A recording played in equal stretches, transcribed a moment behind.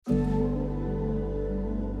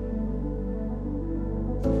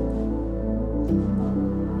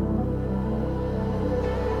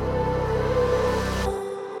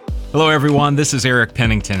Hello, everyone. This is Eric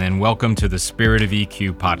Pennington, and welcome to the Spirit of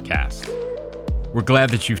EQ podcast. We're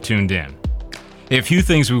glad that you've tuned in. A few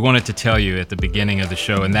things we wanted to tell you at the beginning of the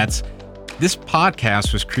show, and that's this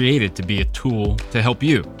podcast was created to be a tool to help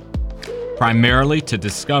you, primarily to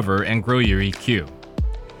discover and grow your EQ.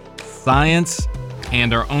 Science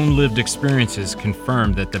and our own lived experiences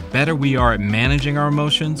confirm that the better we are at managing our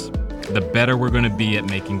emotions, the better we're going to be at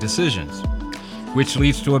making decisions, which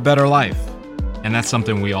leads to a better life. And that's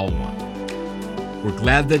something we all want. We're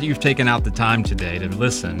glad that you've taken out the time today to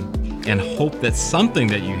listen and hope that something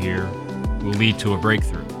that you hear will lead to a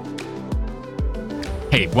breakthrough.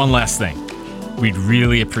 Hey, one last thing. We'd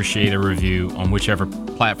really appreciate a review on whichever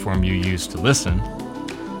platform you use to listen.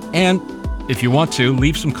 And if you want to,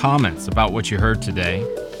 leave some comments about what you heard today,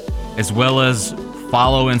 as well as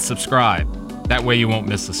follow and subscribe. That way you won't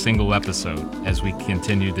miss a single episode as we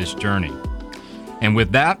continue this journey. And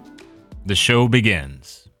with that, the show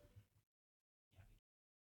begins.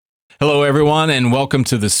 Hello, everyone, and welcome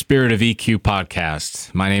to the Spirit of EQ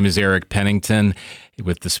podcast. My name is Eric Pennington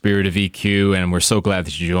with the Spirit of EQ, and we're so glad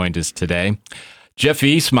that you joined us today. Jeff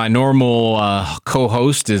East, my normal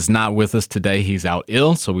co-host, is not with us today. He's out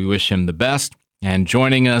ill, so we wish him the best. And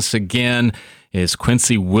joining us again is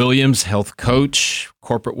Quincy Williams, health coach,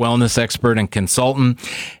 corporate wellness expert, and consultant.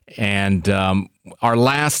 And our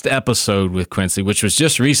last episode with Quincy, which was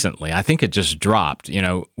just recently, I think it just dropped. You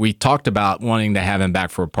know, we talked about wanting to have him back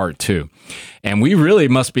for a part 2. And we really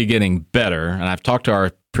must be getting better. And I've talked to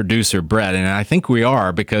our producer, Brett, and I think we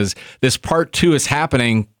are, because this part 2 is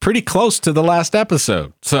happening pretty close to the last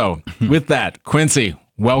episode. So with that, Quincy,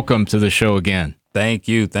 welcome to the show again. Thank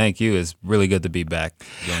you. It's really good to be back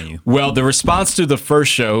joining you. Well, the response to the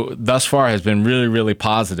first show thus far has been really, really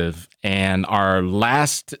positive. And our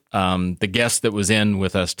last, the guest that was in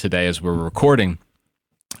with us today as we're recording,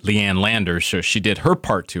 Leanne Landers, so she did her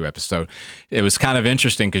part 2 episode. It was kind of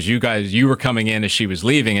interesting because you were coming in as she was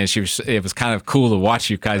leaving, and it was kind of cool to watch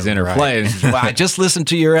you guys interplay. Right. Well, I just listened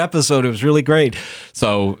to your episode; it was really great.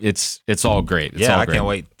 So it's all great. I can't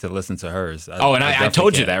wait to listen to hers. I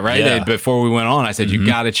told you that, right? Yeah. Before we went on, I said you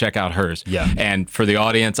got to check out hers. Yeah. And for the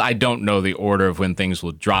audience, I don't know the order of when things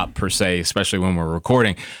will drop per se, especially when we're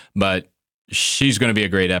recording, but she's going to be a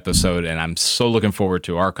great episode, and I'm so looking forward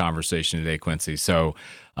to our conversation today, Quincy. So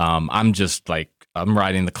I'm just like, I'm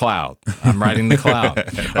riding the cloud. All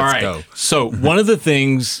right. Go. So one of the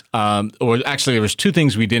things, or actually there was 2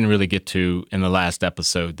 things we didn't really get to in the last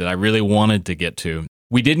episode that I really wanted to get to.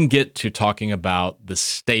 We didn't get to talking about the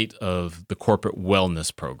state of the corporate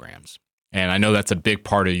wellness programs. And I know that's a big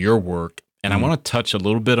part of your work. And I want to touch a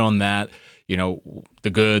little bit on that, you know, the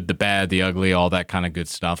good, the bad, the ugly, all that kind of good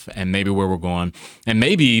stuff, and maybe where we're going. And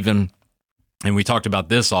maybe even, and we talked about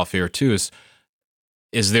this off air too,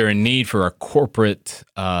 is there a need for a corporate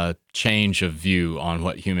change of view on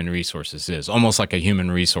what human resources is? Almost like a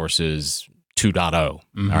human resources 2.0, all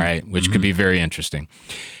right, which could be very interesting.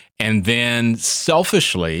 And then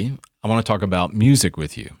selfishly, I want to talk about music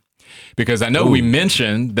with you, because I know we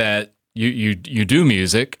mentioned that you do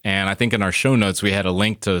music, and I think in our show notes we had a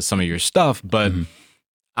link to some of your stuff, but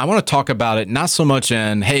I want to talk about it not so much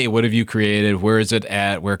in, hey, what have you created? Where is it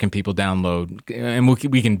at? Where can people download? And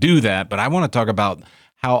we can do that, but I want to talk about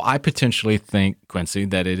how I potentially think, Quincy,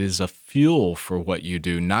 that it is a fuel for what you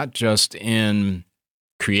do, not just in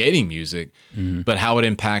creating music, but how it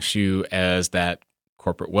impacts you as that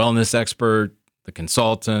corporate wellness expert, the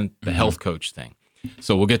consultant, the health coach thing.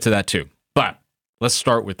 So we'll get to that too. But let's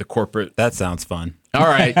start with the corporate. That sounds fun. All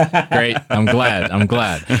right, great. I'm glad.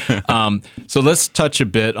 So let's touch a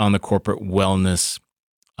bit on the corporate wellness,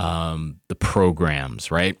 the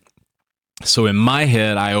programs, right? So in my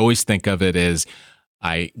head, I always think of it as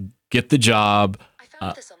I get the job. I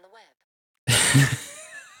found this on the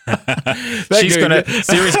web.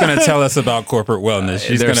 Siri's gonna tell us about corporate wellness.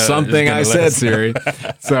 There's something I said, Siri.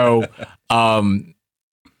 So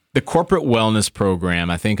the corporate wellness program,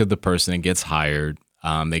 I think of the person that gets hired.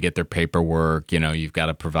 They get their paperwork, you know, you've got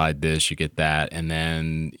to provide this, you get that. And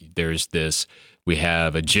then there's this, we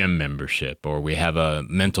have a gym membership, or we have a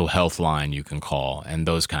mental health line you can call, and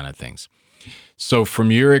those kind of things. So from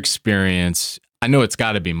your experience, I know it's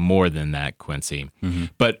got to be more than that, Quincy,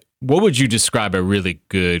 but what would you describe a really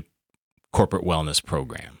good corporate wellness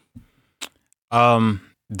program?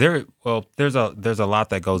 There's a lot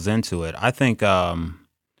that goes into it. I think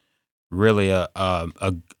really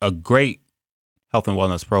a great health and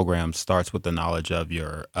wellness program starts with the knowledge of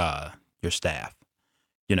your staff.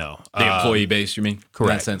 You know, the employee base, you mean? Correct.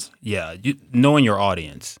 In that sense? Yeah, knowing your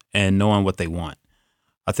audience and knowing what they want.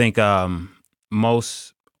 I think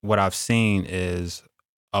most what I've seen is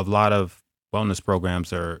a lot of wellness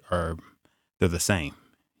programs are they're the same.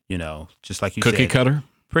 You know, just like you Cookie said, cutter?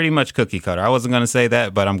 pretty much cookie cutter. I wasn't going to say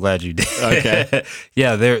that, but I'm glad you did. Okay.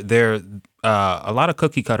 Yeah, there a lot of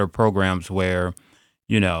cookie cutter programs where,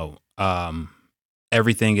 you know,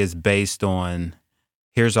 everything is based on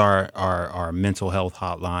here's our mental health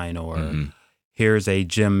hotline, or here's a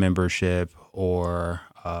gym membership, or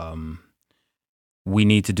we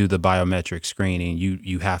need to do the biometric screening.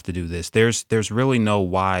 You have to do this. There's really no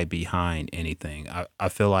why behind anything. I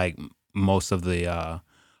feel like most of the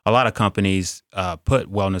a lot of companies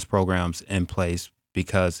put wellness programs in place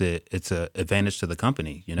because it's an advantage to the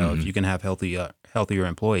company. You know, if you can have healthier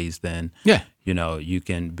employees, then you know, you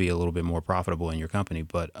can be a little bit more profitable in your company.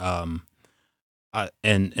 But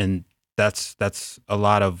and that's a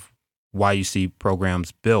lot of why you see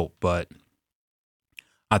programs built. But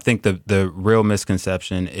I think the real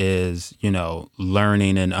misconception is, you know,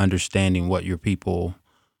 learning and understanding what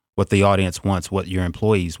the audience wants, what your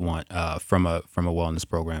employees want from a wellness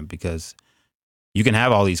program, because you can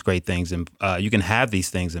have all these great things and you can have these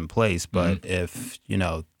things in place, but if you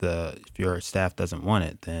know if your staff doesn't want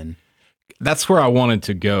it, then that's where I wanted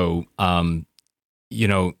to go. You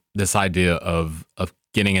know, this idea of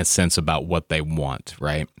getting a sense about what they want,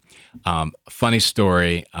 right? Funny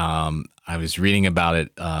story. I was reading about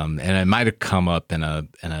it, and it might have come up in a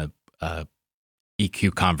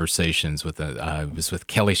EQ conversations with it was with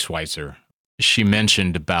Kelly Schweitzer. She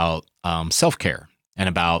mentioned about self-care and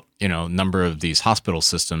about, you know, number of these hospital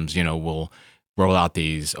systems, you know, will roll out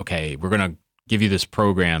these, okay, we're going to give you this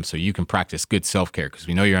program so you can practice good self-care because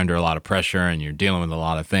we know you're under a lot of pressure and you're dealing with a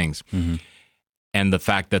lot of things. And the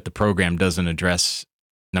fact that the program doesn't address,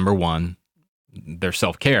 number one, their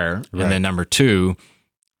self-care, and then number two,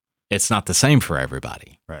 it's not the same for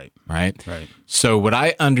everybody. Right. So would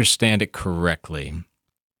I understand it correctly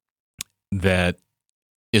that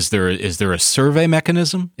is there a survey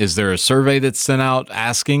mechanism? Is there a survey that's sent out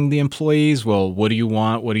asking the employees, well, what do you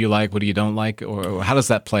want? What do you like? What do you don't like? Or how does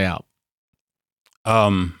that play out?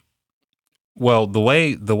 Well, the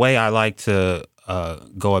way I like to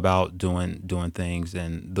go about doing things,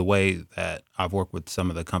 and the way that I've worked with some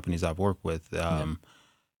of the companies I've worked with,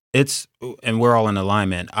 it's, and we're all in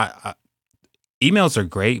alignment. Emails are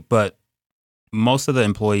great, but most of the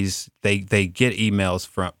employees, they get emails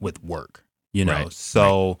with work, you know.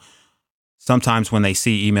 So sometimes when they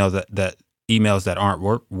see emails that aren't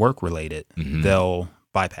work related, they'll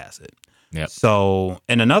bypass it. So,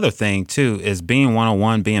 and another thing too is being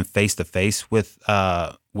one-on-one, being face-to-face with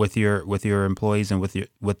your employees and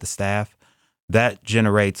with the staff. That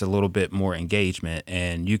generates a little bit more engagement,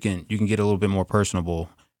 and you can get a little bit more personable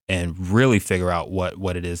and really figure out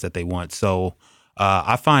what it is that they want. So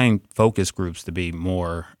I find focus groups to be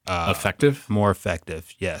more effective. More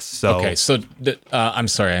effective, yes. So okay, so I'm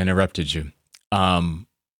sorry I interrupted you.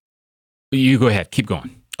 You go ahead, keep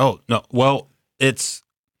going. Oh no, well, it's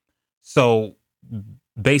so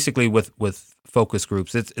basically with focus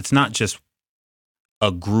groups, it's not just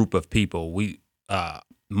a group of people. We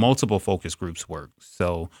multiple focus groups work.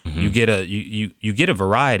 So you get you get a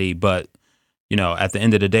variety, but you know, at the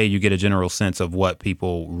end of the day, you get a general sense of what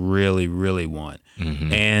people really, really want.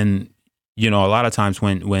 And, you know, a lot of times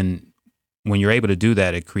when you're able to do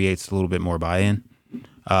that, it creates a little bit more buy-in.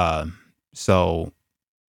 So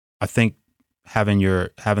I think having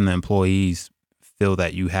the employees feel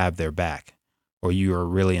that you have their back or you are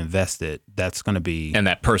really invested, that's going to be... And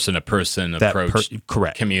that person-to-person approach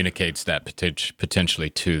correct. Communicates that potentially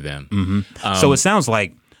to them. So it sounds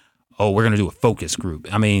like, oh, we're going to do a focus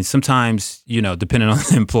group. I mean, sometimes, you know, depending on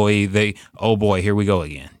the employee, oh boy, here we go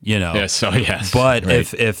again, you know. Yeah, so yes. But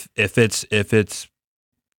if it's,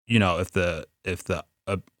 you know, if the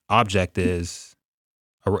object is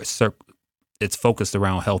it's focused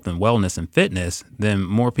around health and wellness and fitness, then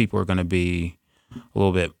more people are going to be a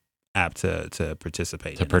little bit apt to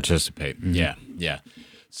participate. Yeah.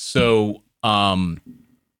 So,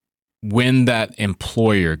 when that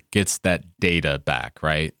employer gets that data back,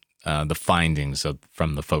 right? The findings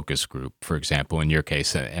from the focus group, for example, in your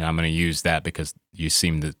case, and I'm going to use that because you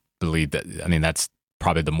seem to believe that, I mean, that's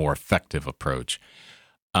probably the more effective approach.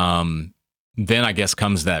 Then I guess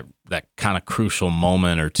comes that kind of crucial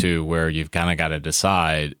moment or two where you've kind of got to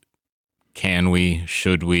decide, can we,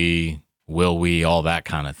 should we, will we, all that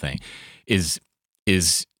kind of thing. Is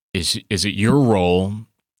it your role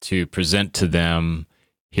to present to them,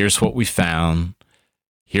 here's what we found,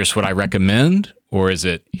 here's what I recommend? Or is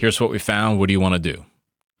it, here's what we found, what do you want to do?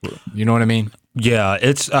 You know what I mean? Yeah,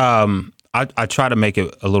 it's I try to make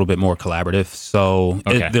it a little bit more collaborative. So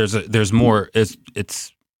there's more. It's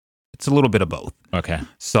a little bit of both. Okay.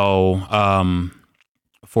 So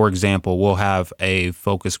for example, we'll have a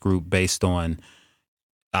focus group based on,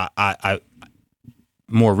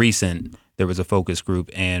 more recent, there was a focus group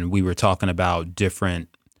and we were talking about different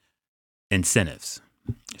incentives.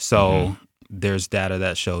 So there's data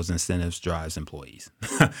that shows incentives drives employees,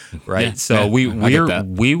 right? Yeah, so yeah,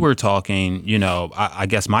 we were talking, I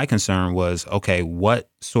guess my concern was, okay, what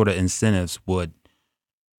sort of incentives would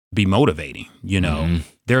be motivating?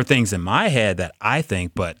 There are things in my head that I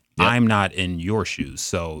think, but I'm not in your shoes.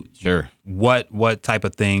 So Sure. what type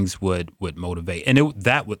of things would motivate? And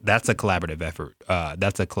that's a collaborative effort.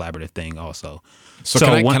 That's a collaborative thing also. So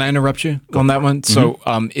can I interrupt you on that one? So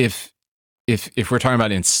if we're talking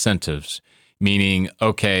about incentives, meaning,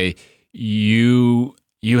 okay, you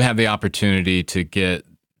have the opportunity to get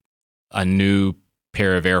a new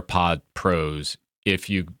pair of AirPod Pros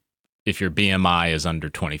if your BMI is under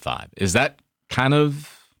 25. Is that kind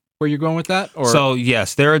of where you're going with that? Or? So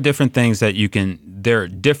yes, there are different things that there are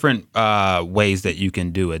different ways that you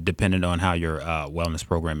can do it depending on how your wellness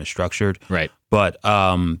program is structured. Right. But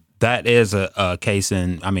that is a case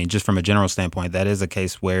just from a general standpoint, that is a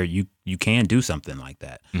case where you can do something like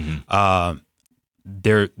that.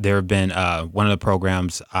 There have been one of the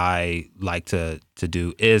programs I like to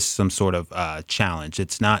do is some sort of challenge.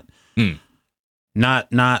 It's not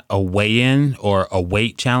a weigh-in or a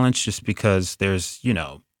weight challenge, just because there's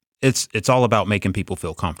it's all about making people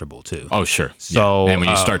feel comfortable too. Oh, sure. So and when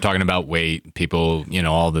you start talking about weight, people,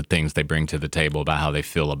 all the things they bring to the table about how they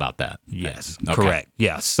feel about that. Yes, Okay. correct.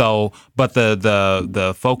 Yeah. So, but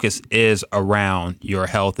the focus is around your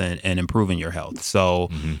health and improving your health.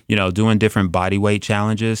 So, doing different body weight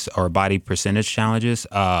challenges or body percentage challenges,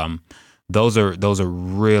 those are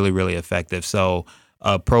really, really effective. So,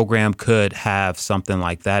 a program could have something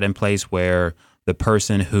like that in place where the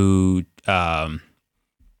person who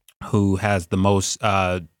has the most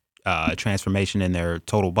transformation in their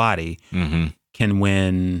total body can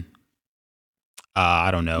win,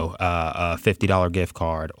 a $50 gift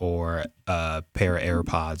card or a pair of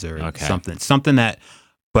AirPods or something that,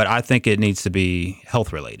 but I think it needs to be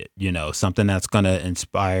health related, something that's going to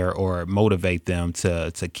inspire or motivate them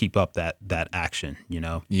to keep up that action,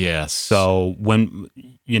 Yes. So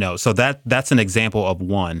so that's an example of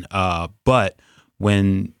one. But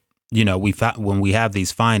when we have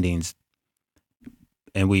these findings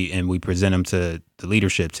and we present them to the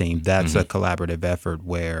leadership team, that's a collaborative effort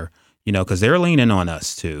where, because they're leaning on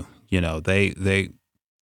us too.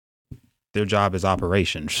 Their job is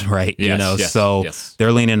operations, right? Yes, so yes.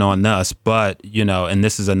 they're leaning on us, but, and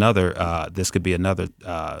this is another, this could be another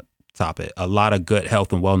topic. A lot of good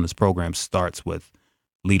health and wellness programs starts with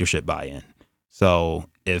leadership buy-in. So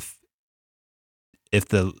if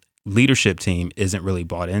the leadership team isn't really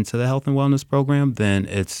bought into the health and wellness program, then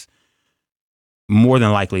it's more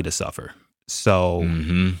than likely to suffer. So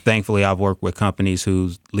thankfully, I've worked with companies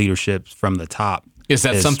whose leadership from the top. Is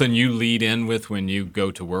that something you lead in with when you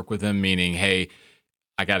go to work with them? Meaning, hey,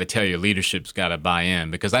 I got to tell you, leadership's got to buy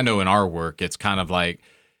in, because I know in our work, it's kind of like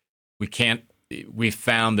we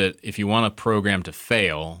found that if you want a program to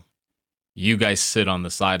fail, you guys sit on the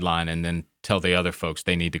sideline and then tell the other folks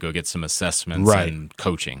they need to go get some assessments and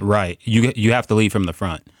coaching. Right. You have to lead from the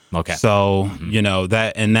front. Okay. So,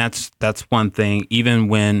 that's one thing, even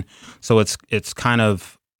when, so it's kind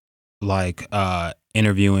of like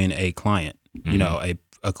interviewing a client, a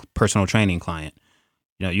personal training client.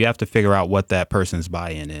 You have to figure out what that person's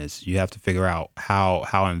buy-in is. You have to figure out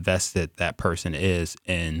how invested that person is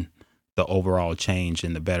in the overall change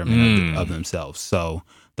and the betterment of themselves. So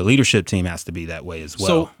the leadership team has to be that way as well.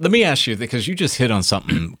 So let me ask you, because you just hit on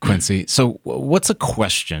something, Quincy. So what's a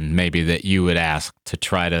question maybe that you would ask to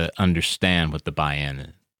try to understand what the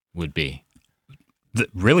buy-in would be?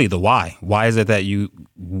 Really the why. Why is it that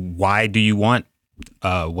why do you want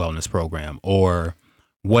a wellness program? Or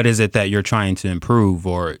what is it that you're trying to improve?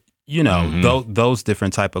 Or, those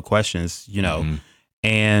different type of questions,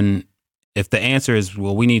 and if the answer is,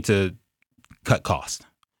 well, we need to cut costs,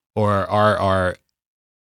 or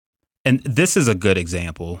and this is a good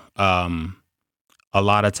example. A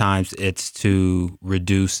lot of times it's to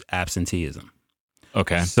reduce absenteeism.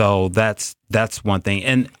 Okay. So that's one thing.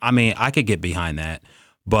 And I could get behind that,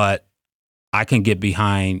 but I can get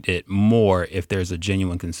behind it more if there's a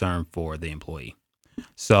genuine concern for the employee.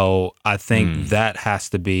 So I think that has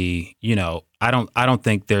to be, I don't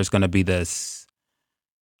think there's going to be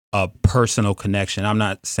a personal connection. I'm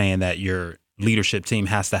not saying that your leadership team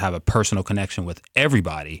has to have a personal connection with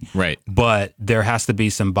everybody. Right. But there has to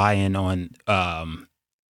be some buy-in on,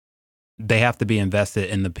 they have to be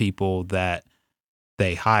invested in the people that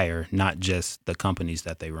they hire, not just the companies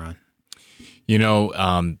that they run.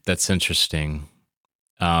 That's interesting.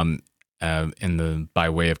 by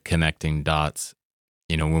way of connecting dots,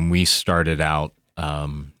 when we started out,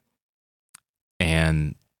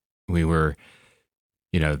 and we were,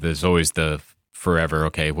 there's always the forever,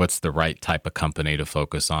 okay, what's the right type of company to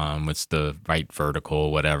focus on? What's the right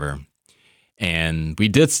vertical, whatever. And we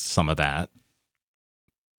did some of that.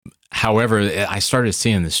 However, I started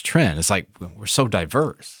seeing this trend. It's like, we're so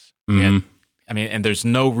diverse. Mhm. And there's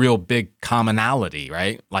no real big commonality,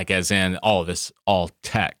 right? Like as in, this all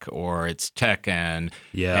tech, or it's tech and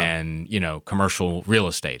commercial real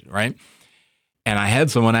estate, right? And I had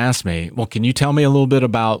someone ask me, well, can you tell me a little bit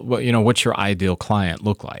about what's your ideal client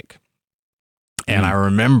look like? And I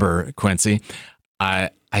remember, Quincy, I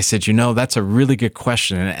said, that's a really good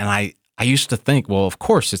question. And I used to think, well, of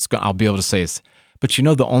course I'll be able to say it's, but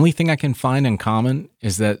the only thing I can find in common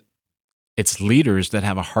is that it's leaders that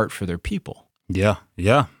have a heart for their people. Yeah.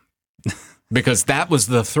 Yeah. Because that was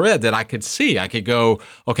the thread that I could see. I could go,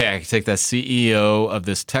 okay, I could take that CEO of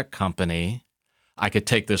this tech company. I could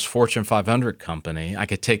take this Fortune 500 company. I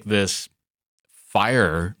could take this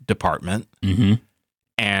fire department,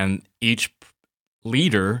 and each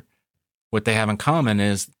leader, what they have in common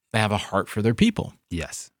is they have a heart for their people.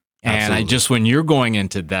 Yes. And when you're going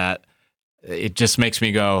into that, it just makes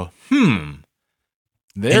me go, And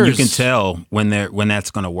you can tell when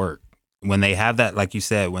that's going to work. When they have that, like you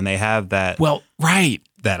said, when they have that,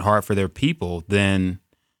 that heart for their people, then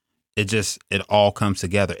it all comes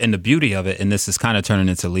together. And the beauty of it, and this is kind of turning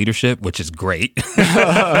into leadership, which is great.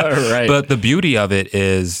 Right. But the beauty of it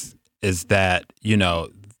is that,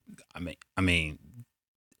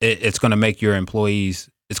 it's going to make your employees,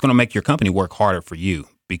 it's going to make your company work harder for you,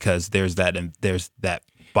 because there's that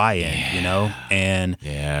buy-in,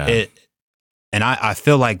 and I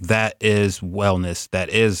feel like that is wellness. That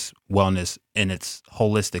is wellness in its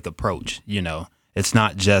holistic approach. It's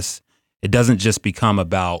not just, it doesn't just become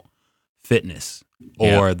about fitness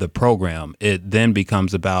or the program. It then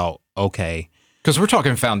becomes about, okay, because we're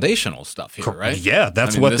talking foundational stuff here, right? Yeah,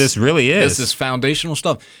 that's what this really is. This is foundational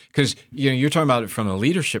stuff. Because you're talking about it from a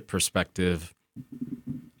leadership perspective,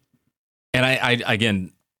 and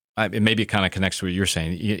it maybe kind of connects to what you're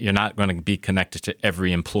saying. You're not going to be connected to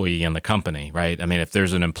every employee in the company, right? If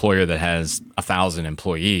there's an employer that has 1,000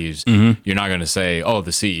 employees, you're not going to say, oh,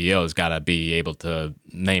 the CEO's got to be able to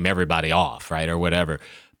name everybody off, right, or whatever.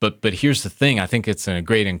 But here's the thing. I think it's a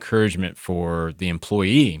great encouragement for the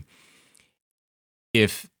employee.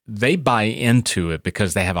 If they buy into it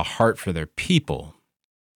because they have a heart for their people,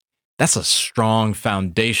 that's a strong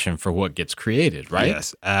foundation for what gets created, right?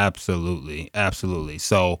 Yes, absolutely. Absolutely.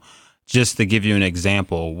 So just to give you an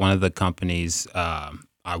example, one of the companies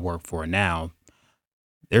I work for now,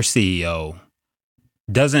 their CEO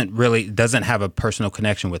doesn't have a personal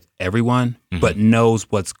connection with everyone, but knows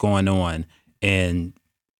what's going on in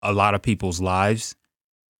a lot of people's lives,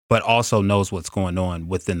 but also knows what's going on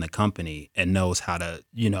within the company and knows how to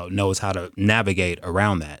navigate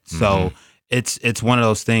around that. So it's one of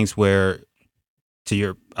those things where, to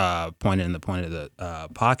your point of the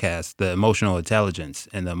podcast, the emotional intelligence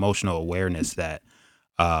and the emotional awareness that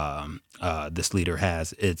this leader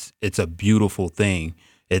has, it's a beautiful thing.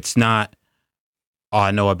 It's not,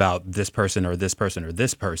 I know about this person or this person or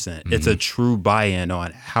this person. It's a true buy-in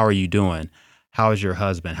on, how are you doing? How is your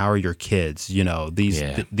husband? How are your kids?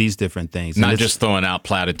 These different things. Not just throwing out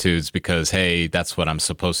platitudes because, hey, that's what I'm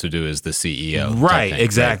supposed to do as the CEO. Right,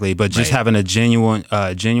 exactly. Right? But just having a genuine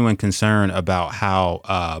concern about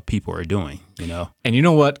how people are doing, And you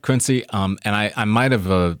know what, Quincy? And I might have,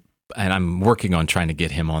 and I'm working on trying to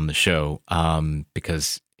get him on the show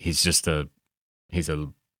because he's just he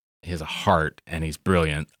has a heart and he's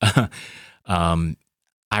brilliant.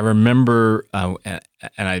 I remember,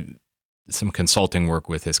 some consulting work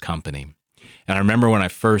with his company. And I remember when I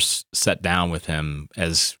first sat down with him,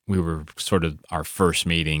 as we were sort of our first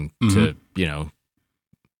meeting to,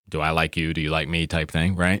 do I like you? Do you like me type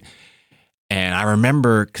thing, right? And I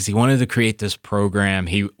remember, because he wanted to create this program,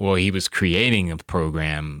 he was creating a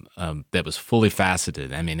program that was fully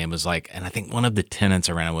faceted. It was like, and I think one of the tenets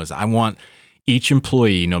around it was, I want each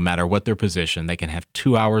employee, no matter what their position, they can have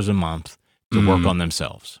 2 hours a month to work on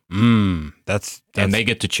themselves. That's and they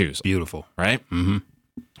get to choose. Beautiful. Right? Mm-hmm.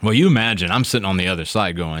 Well, you imagine, I'm sitting on the other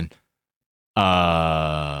side going,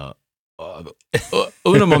 un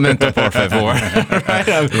momento, por favor.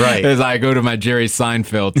 Right? As I go to my Jerry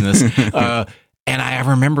Seinfeldness. And I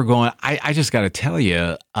remember going, I just got to tell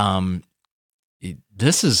you,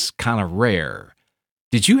 this is kind of rare.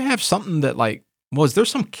 Did you have something that, like, was there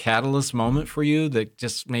some catalyst moment for you that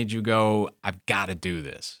just made you go, I've got to do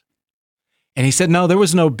this? And he said, no, there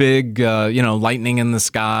was no big, lightning in the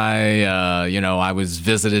sky. I was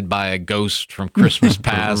visited by a ghost from Christmas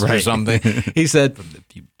past or something. He said, From the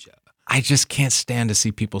future. I just can't stand to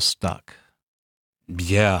see people stuck.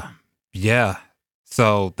 Yeah.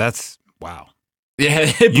 So that's wow.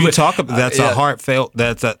 Yeah. You talk about that's yeah. a heartfelt.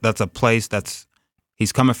 That's a place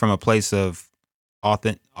he's coming from a place of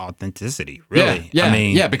authenticity. Really. Yeah. I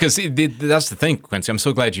mean, because that's the thing, Quincy. I'm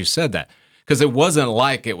so glad you said that. Because it wasn't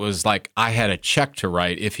like it was like I had a check to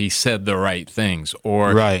write if he said the right things,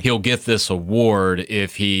 or he'll get this award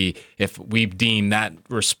if we deem that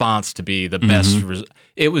response to be the best.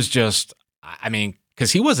 It was just, I mean,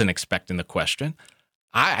 because he wasn't expecting the question.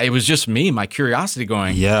 It was just me, my curiosity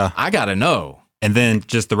going, I got to know. And then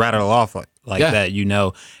just to rattle off like that, Yeah.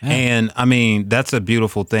 And I mean, that's a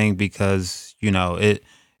beautiful thing because,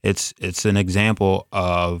 it's an example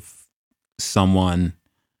of someone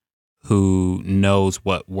who knows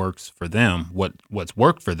what works for them, what's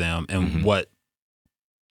worked for them, and what,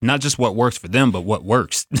 not just what works for them, but what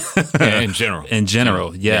works in general. In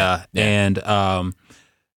general, yeah. And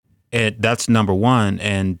that's number one,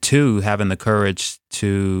 and two, having the courage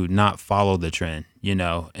to not follow the trend,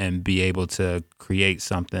 and be able to create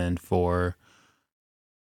something for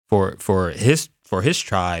his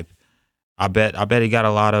tribe. I bet he got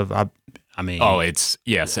a lot of. I mean,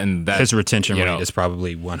 and that his retention rate is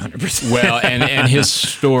probably 100%. Well, and his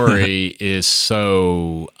story is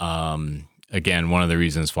so. Again, one of the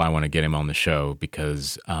reasons why I want to get him on the show,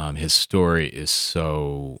 because his story is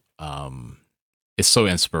so. It's so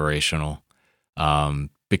inspirational,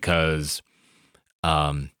 because,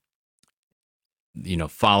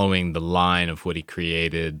 following the line of what he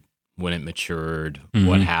created, when it matured,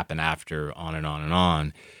 what happened after, on and on and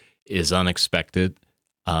on, is unexpected.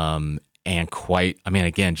 And quite, I mean,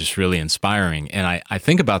 again, just really inspiring. And I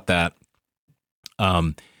think about that,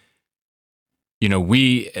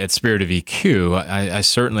 we at Spirit of EQ, I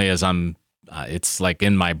certainly, as I'm, it's like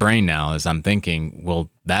in my brain now as I'm thinking,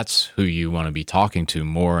 well, that's who you want to be talking to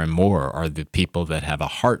more and more, are the people that have a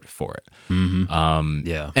heart for it. And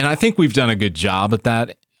I think we've done a good job at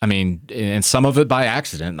that. I mean, and some of it by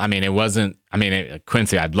accident. I mean,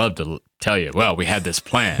 Quincy, I'd love to tell you, well, we had this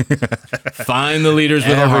plan. Find the leaders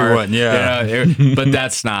with a heart. But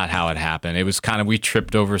that's not how it happened. It was kind of, we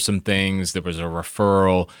tripped over some things. There was a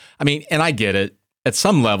referral. I mean, and I get it. At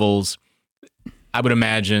some levels, I would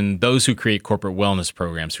imagine those who create corporate wellness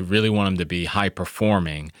programs, who really want them to be high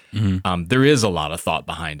performing, there is a lot of thought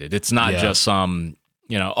behind it. It's not just some,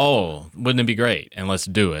 wouldn't it be great? And let's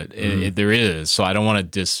do it. There is. So I don't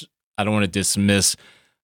want to dismiss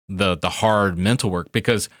the hard mental work,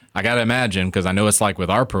 because I got to imagine, because I know it's like with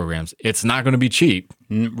our programs, it's not going to be cheap.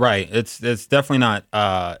 Right. It's definitely not,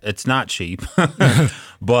 it's not cheap,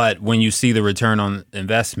 but when you see the return on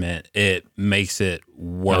investment, it makes it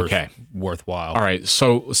worthwhile. All right.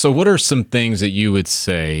 So what are some things that you would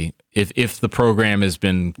say if the program has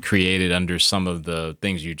been created under some of the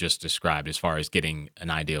things you just described, as far as getting an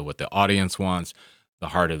idea of what the audience wants, the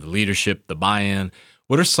heart of the leadership, the buy-in,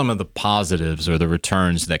 what are some of the positives or the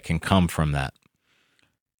returns that can come from that?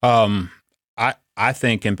 I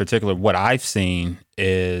think in particular, what I've seen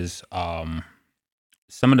is some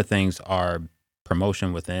of the things are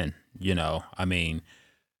promotion within. I mean,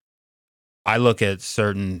 I look at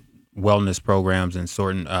certain wellness programs and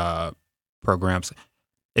certain programs.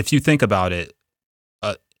 If you think about it,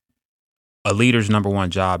 a leader's number one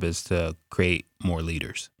job is to create more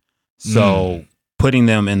leaders. So putting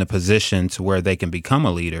them in a position to where they can become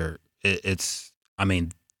a leader, that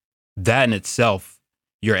in itself,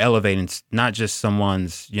 you're elevating not just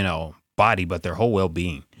someone's, body, but their whole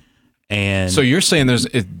well-being. And so you're saying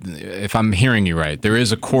if I'm hearing you right, there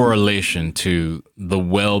is a correlation to the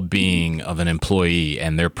well-being of an employee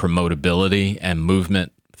and their promotability and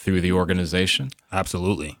movement through the organization?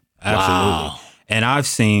 Absolutely. Wow. And I've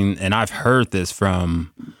seen and I've heard this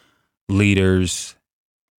from leaders.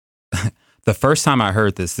 The first time I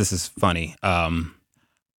heard this is funny.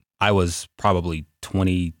 I was probably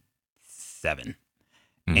 27.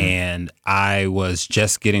 And I was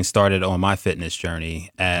just getting started on my fitness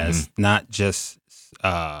journey as not just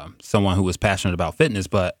someone who was passionate about fitness,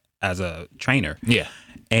 but as a trainer. Yeah.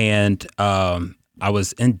 And I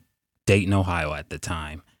was in Dayton, Ohio at the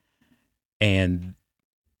time. And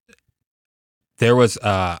there was,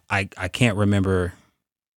 I can't remember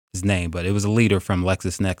his name, but it was a leader from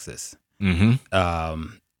LexisNexis.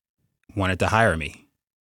 Wanted to hire me.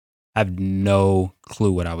 I have no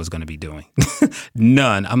clue what I was going to be doing.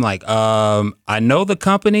 None. I'm like, I know the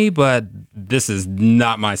company, but this is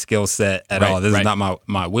not my skill set at all. This is not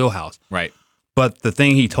my wheelhouse. Right. But the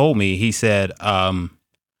thing he told me, he said,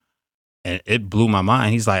 And it blew my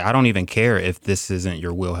mind. He's like, I don't even care if this isn't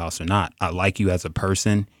your wheelhouse or not. I like you as a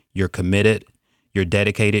person. You're committed. You're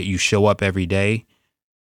dedicated. You show up every day,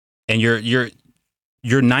 and you're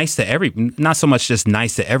nice to not so much just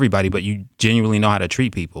nice to everybody, but you genuinely know how to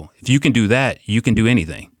treat people. If you can do that, you can do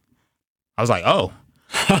anything. I was like, oh,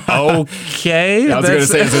 okay. I was going to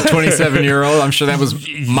say, as a 27-year-old, I'm sure that was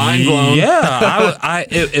mind blown. Yeah,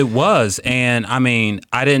 it was. And I mean,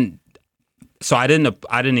 I didn't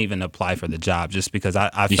even apply for the job just because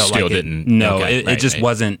I felt like it just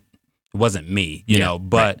wasn't me, you know,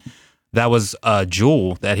 but that was a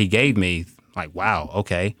jewel that he gave me. Like, wow.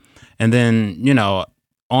 Okay. And then, you know,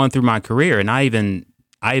 on through my career, and I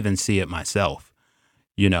even see it myself,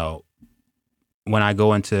 you know, when I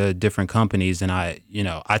go into different companies and I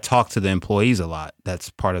talk to the employees a lot. That's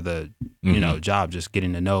part of the, you know, job, just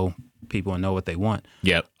getting to know people and know what they want.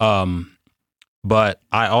 Yep. But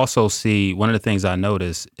I also see, one of the things I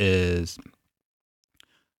notice is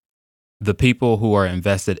the people who are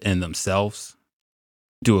invested in themselves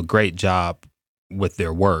do a great job with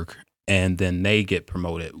their work, and then they get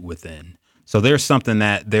promoted within. So there's something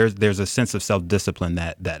that there's a sense of self-discipline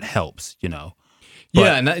that helps, you know. But,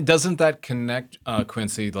 yeah, and doesn't that connect,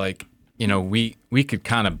 Quincy? Like, you know, we could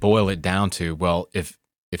kind of boil it down to, well, if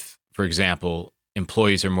for example,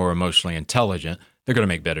 employees are more emotionally intelligent, they're going to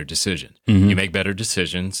make better decisions. You make better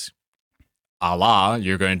decisions,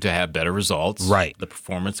 you're going to have better results. Right. The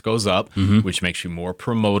performance goes up, which makes you more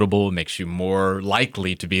promotable, makes you more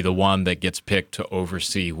likely to be the one that gets picked to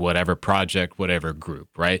oversee whatever project, whatever group,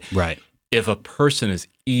 right? Right. If a person is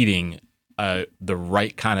eating the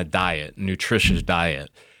right kind of diet, nutritious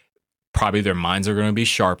diet, probably their minds are going to be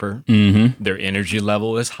sharper. Their energy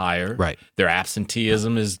level is higher. Right. Their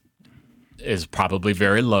absenteeism is probably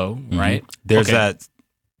very low. Right. There's that.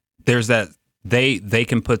 They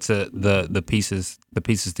can put the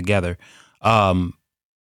pieces together.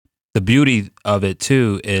 The beauty of it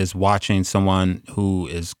too is watching someone who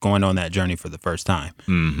is going on that journey for the first time.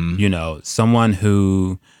 You know, someone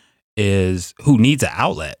who needs an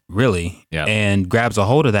outlet, really, and grabs a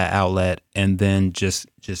hold of that outlet and then just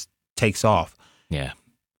takes off. Yeah.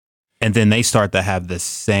 And then they start to have the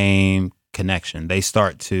same connection. They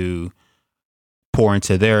start to pour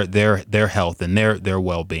into their health and their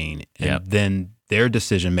well-being, and then their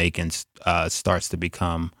decision making starts to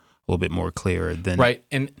become a little bit more clearer. Than right.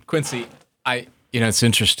 And Quincy, it's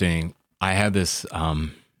interesting. I had this.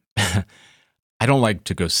 I don't like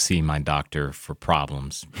to go see my doctor for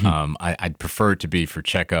problems. I'd prefer it to be for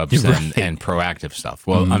checkups and proactive stuff.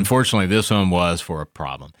 Well, unfortunately, this one was for a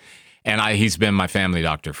problem. And he's been my family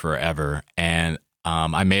doctor forever. And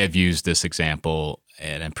I may have used this example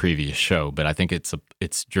in a previous show, but I think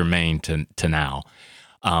it's germane to now.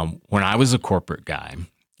 When I was a corporate guy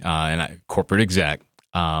and a corporate exec,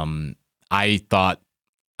 I thought,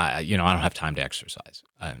 I don't have time to exercise.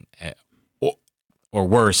 Or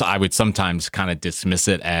worse, I would sometimes kind of dismiss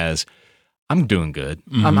it as, I'm doing good.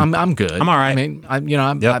 I'm good. I'm all right. I mean,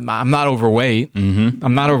 I'm not overweight.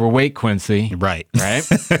 I'm not overweight, Quincy. Right.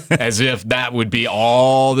 As if that would be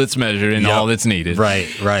all that's measured and all that's needed. Right.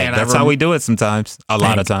 And that's how we do it sometimes. A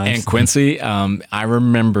lot of times. And Quincy, I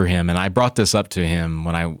remember him, and I brought this up to him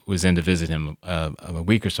when I was in to visit him a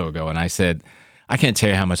week or so ago, and I said, I can't tell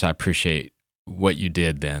you how much I appreciate what you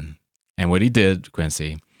did then. And what he did,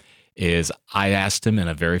 Quincy, is I asked him in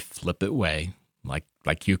a very flippant way,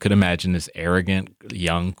 like you could imagine, this arrogant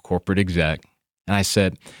young corporate exec. And I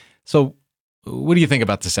said, so what do you think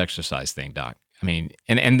about this exercise thing, Doc? I mean,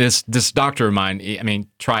 and this doctor of mine, I mean,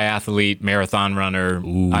 triathlete, marathon runner.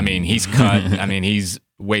 Ooh. I mean, he's cut. I mean, he's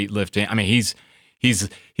weightlifting. I mean, he's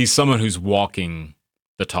someone who's walking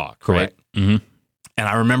the talk. Correct. Right? And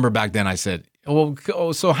I remember back then I said, well,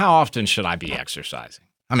 so how often should I be exercising?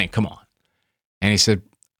 I mean, come on. And he said,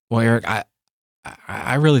 well, Eric,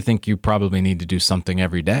 I really think you probably need to do something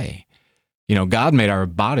every day. You know, God made our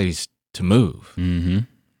bodies to move. And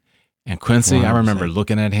Quincy, 100%. I remember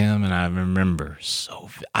looking at him, and I remember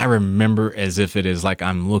as if it is like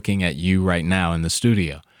I'm looking at you right now in the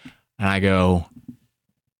studio. And I go,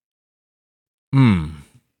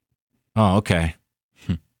 oh, okay.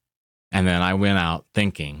 And then I went out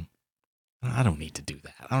thinking, I don't need to do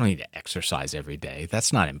that. I don't need to exercise every day.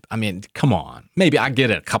 That's not, I mean, come on. Maybe I get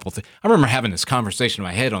it a couple things. I remember having this conversation in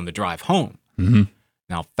my head on the drive home.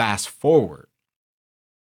 Now, fast forward,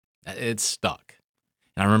 it stuck.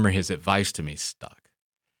 And I remember his advice to me stuck.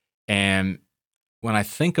 And when I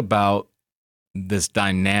think about this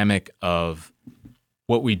dynamic of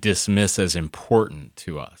what we dismiss as important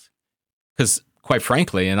to us, because quite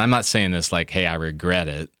frankly, and I'm not saying this like, hey, I regret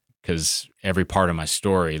it, because every part of my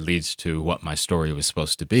story leads to what my story was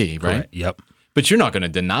supposed to be, right? Correct. Yep. But you're not going to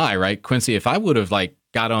deny, right, Quincy, if I would have like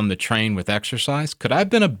got on the train with exercise, could I have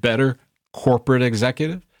been a better corporate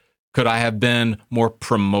executive? Could I have been more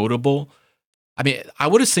promotable? I mean, I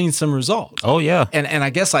would have seen some results. Oh, yeah. And I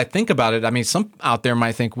guess I think about it. I mean, some out there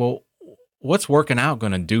might think, well, what's working out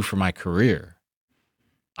going to do for my career?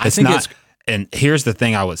 And here's the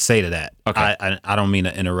thing I would say to that. Okay. I don't mean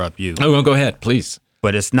to interrupt you. Oh, well, go ahead, please.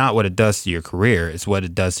 But it's not what it does to your career. It's what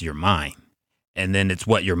it does to your mind. And then it's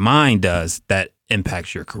what your mind does that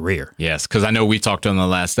impacts your career. Yes, because I know we talked on the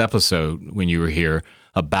last episode when you were here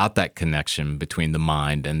about that connection between the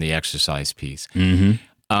mind and the exercise piece.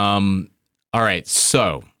 Mm-hmm. All right,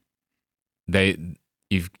 so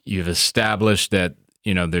you've established that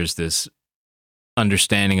there's this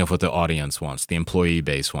understanding of what the audience wants, the employee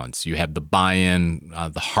base wants. You have the buy-in,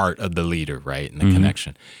 the heart of the leader, right, and the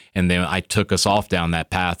connection. And then I took us off down that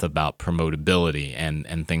path about promotability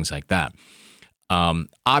and things like that.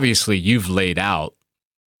 Obviously, you've laid out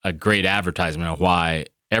a great advertisement of why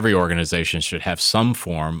every organization should have some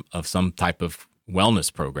form of some type of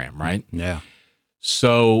wellness program, right? Yeah.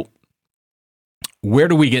 So where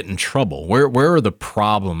do we get in trouble? Where are the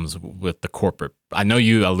problems with the corporate? I know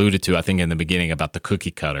you alluded to, I think in the beginning, about the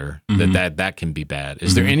cookie cutter, that can be bad.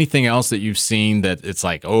 Is there anything else that you've seen that it's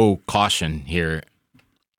like, oh, caution here?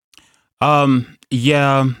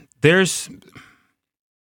 Yeah, there's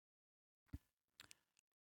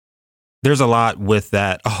a lot with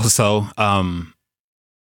that also.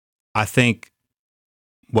 I think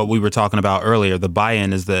what we were talking about earlier, the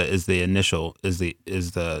buy-in is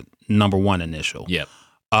the number one initial. Yep.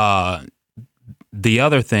 The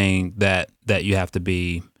other thing that you have to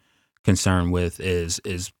be concerned with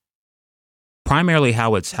is primarily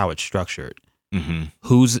how it's structured. Mm-hmm.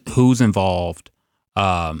 Who's involved?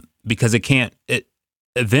 Because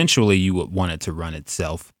eventually you would want it to run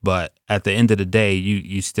itself, but at the end of the day,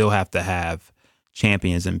 you still have to have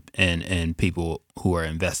champions and people who are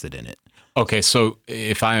invested in it. Okay, so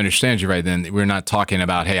if I understand you right, then we're not talking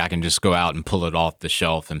about, hey, I can just go out and pull it off the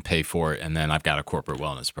shelf and pay for it, and then I've got a corporate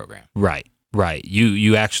wellness program. Right.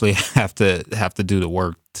 You actually have to do the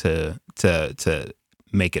work to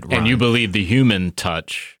make it run. And you believe the human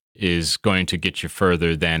touch is going to get you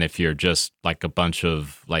further than if you're just like a bunch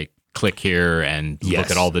of like click here and look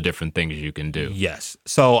at all the different things you can do. Yes.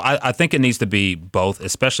 So I think it needs to be both,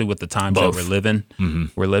 especially with the times that we're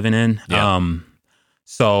living in. Yeah.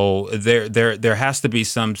 So there has to be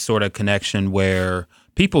some sort of connection where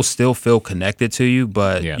people still feel connected to you,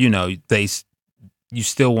 but you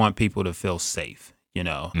still want people to feel safe.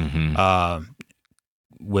 With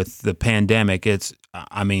the pandemic,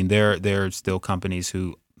 there are still companies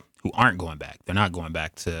who aren't going back. They're not going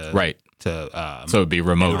back to right. So it'd be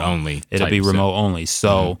remote only. It'll be remote only.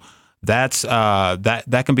 So that's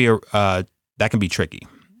that can be tricky.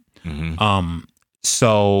 Mm-hmm.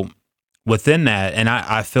 So within that, and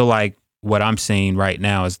I feel like what I'm seeing right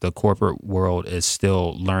now is the corporate world is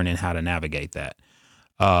still learning how to navigate that.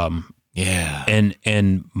 Yeah. And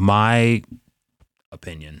in my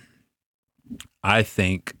opinion, I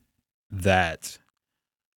think that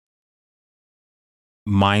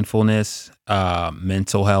mindfulness,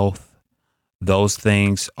 mental health, those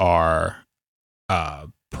things are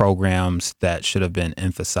programs that should have been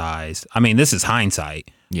emphasized. I mean, this is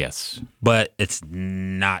hindsight. Yes. But it's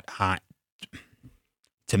not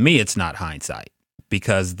to me, it's not hindsight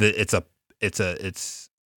because it's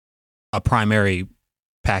a primary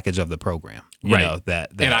package of the program. You right. know,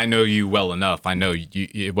 that and I know you well enough. I know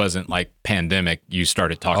it wasn't like pandemic. You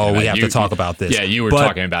started talking about we have to talk about this. Yeah, you were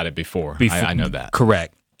talking about it before. I know that.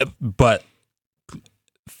 Correct. But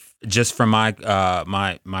just from my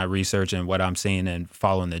my research and what I'm seeing and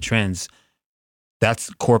following the trends,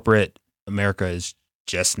 that's corporate America is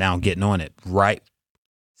just now getting on it right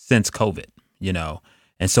since COVID,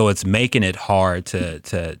 and so it's making it hard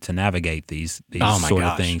to navigate these sort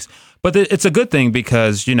of things. But it's a good thing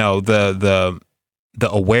because the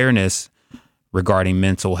awareness regarding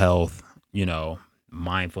mental health,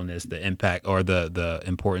 mindfulness, the impact or the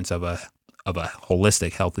importance of a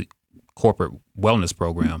holistic, healthy corporate wellness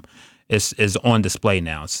program is on display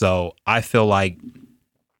now. So I feel like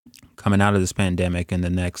coming out of this pandemic in the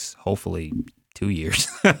next, hopefully, 2 years,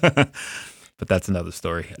 but that's another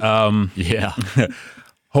story. Yeah.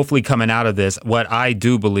 Hopefully coming out of this, what I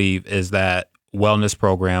do believe is that wellness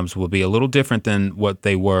programs will be a little different than what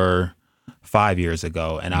they were 5 years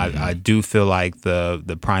ago. And I do feel like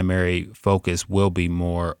the primary focus will be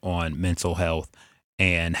more on mental health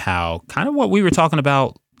and how kind of what we were talking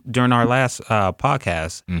about during our last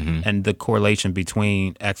podcast Mm-hmm. and the correlation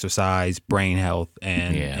between exercise, brain health,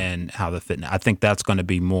 and how the fitness. I think that's going to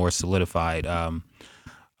be more solidified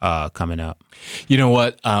coming up. You know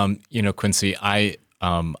what? Quincy, I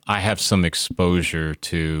have some exposure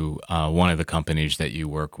to one of the companies that you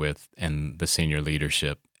work with and the senior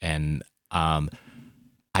leadership. And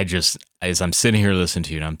I just, as I'm sitting here listening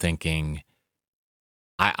to you, and I'm thinking,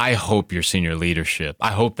 I hope your senior leadership,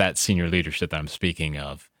 I hope that senior leadership that I'm speaking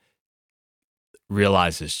of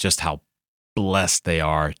realizes just how blessed they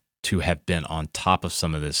are to have been on top of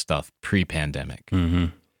some of this stuff pre-pandemic. Mm-hmm.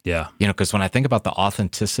 Yeah. Because when I think about the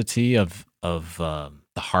authenticity of the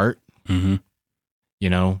heart, Mm-hmm.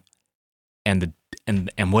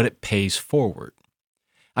 and what it pays forward.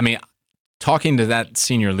 I mean, talking to that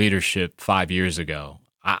senior leadership 5 years ago,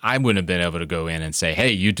 I wouldn't have been able to go in and say,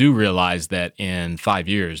 hey, you do realize that in 5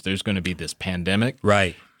 years, there's going to be this pandemic.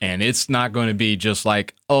 Right. And it's not going to be just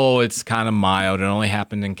like, oh, it's kind of mild. It only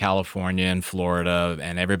happened in California and Florida,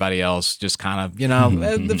 and everybody else just kind of,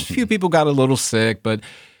 a few people got a little sick, but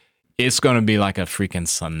it's going to be like a freaking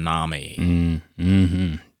tsunami.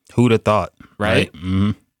 Mm-hmm. Who'd have thought? Right?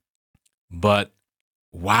 Mm-hmm. But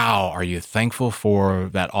wow, are you thankful for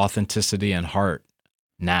that authenticity and heart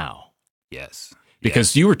now? Yes.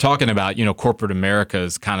 Because you were talking about, corporate America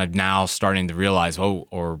is kind of now starting to realize,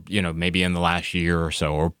 maybe in the last year or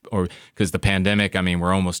so, or because the pandemic, I mean,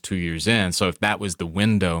 we're almost 2 years in. So if that was the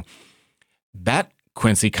window, that,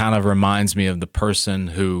 Quincy, kind of reminds me of the person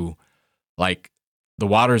who, like, the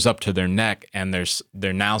water's up to their neck and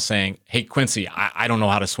they're now saying, hey, Quincy, I don't know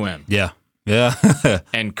how to swim. Yeah. Yeah.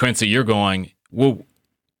 And Quincy, you're going, well,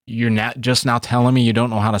 you're not just now telling me you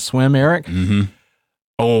don't know how to swim, Eric? Mm-hmm.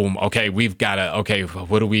 Oh, okay.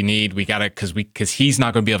 What do we need? We got to, because he's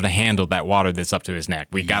not going to be able to handle that water that's up to his neck.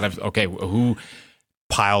 We got to, who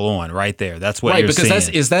pile on right there. That's what right, you're because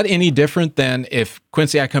seeing. is that any different than if,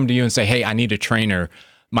 Quincy, I come to you and say, hey, I need a trainer.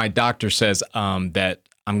 My doctor says that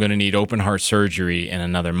I'm going to need open heart surgery in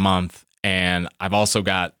another month. And I've also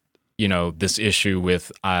got, this issue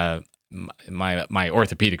with my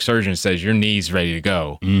orthopedic surgeon says your knee's ready to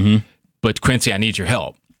go. Mm-hmm. But Quincy, I need your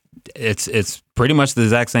help. It's pretty much the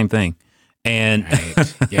exact same thing. And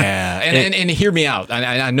right. Yeah. And hear me out.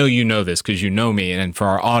 I know you know this because you know me. And for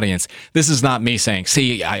our audience, this is not me saying,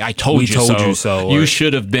 see, I told you so. You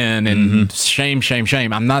should have been. And shame, shame,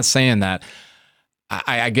 shame. I'm not saying that.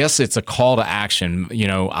 I guess it's a call to action.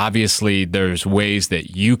 Obviously there's ways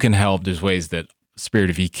that you can help. There's ways that Spirit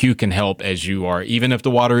of EQ can help as you are, even if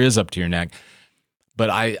the water is up to your neck. But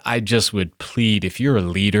I just would plead, if you're a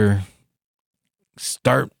leader,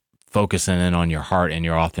 start focusing in on your heart and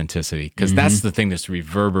your authenticity, because that's the thing that's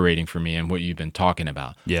reverberating for me and what you've been talking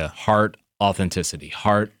about. Yeah. Heart authenticity,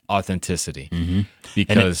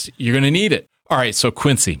 because you're going to need it. All right. So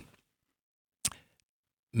Quincy,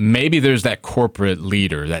 maybe there's that corporate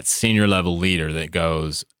leader, that senior level leader that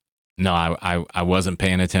goes, no, I wasn't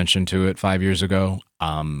paying attention to it 5 years ago.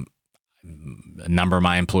 A number of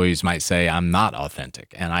my employees might say I'm not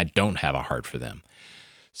authentic and I don't have a heart for them.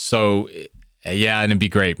 So yeah, and it'd be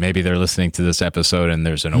great. Maybe they're listening to this episode and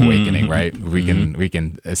there's an awakening, right? We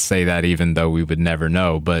can say that even though we would never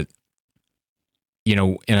know. But,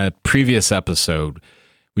 in a previous episode,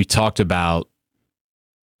 we talked about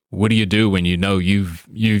what do you do when you know you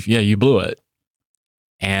blew it.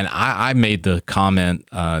 And I made the comment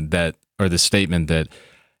the statement that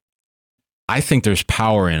I think there's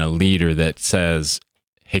power in a leader that says,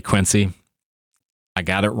 hey, Quincy, I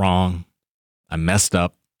got it wrong. I messed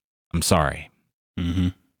up. I'm sorry. Mm-hmm.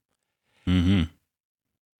 Mm-hmm.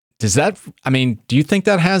 Do you think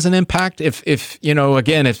that has an impact? If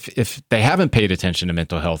they haven't paid attention to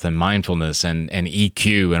mental health and mindfulness and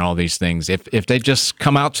EQ and all these things, if they just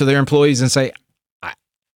come out to their employees and say, I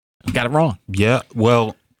got it wrong. Yeah.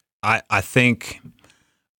 Well, I think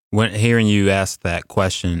when hearing you ask that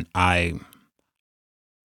question, I'm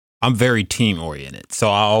very team oriented.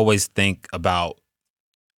 So I always think about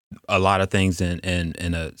a lot of things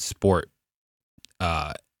in a sport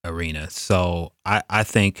arena. So I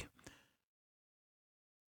think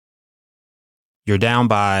you're down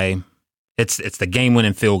by it's the game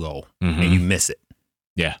winning field goal and you miss it.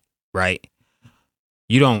 Yeah. Right.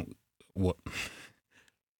 You don't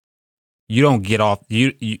get off.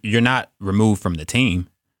 You're not removed from the team.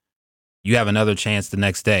 You have another chance the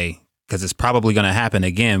next day because it's probably going to happen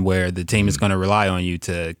again where the team is going to rely on you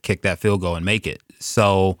to kick that field goal and make it.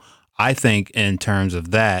 So I think in terms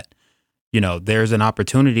of that, there's an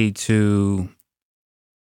opportunity to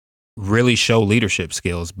really show leadership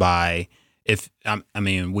skills by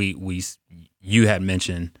you had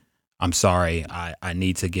mentioned I'm sorry. I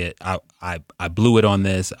need to get. I blew it on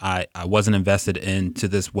this. I wasn't invested into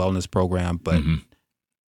this wellness program, but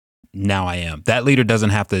now I am. That leader doesn't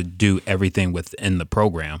have to do everything within the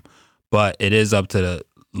program, but it is up to the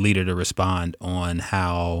leader to respond on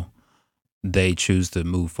how they choose to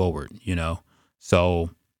move forward. So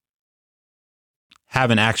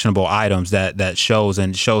having actionable items that shows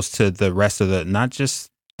to the rest of the, not just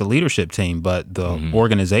the leadership team, but the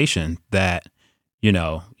organization that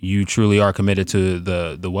you truly are committed to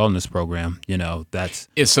the wellness program. That's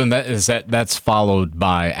that's followed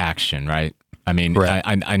by action, right? I mean,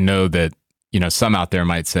 I know that some out there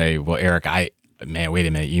might say, "Well, Eric, wait a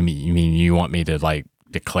minute. You mean you want me to like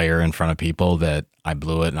declare in front of people that I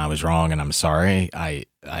blew it and I was wrong and I'm sorry? I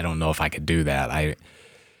don't know if I could do that."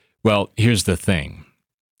 Well, here's the thing.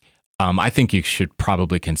 I think you should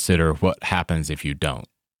probably consider what happens if you don't.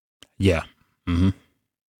 Yeah,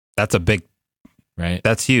 that's a big. Right.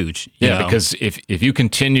 That's huge. Because if you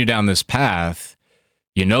continue down this path,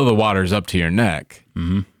 the water's up to your neck.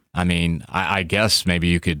 I mean, I guess maybe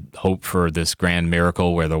you could hope for this grand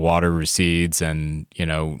miracle where the water recedes and,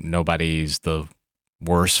 nobody's the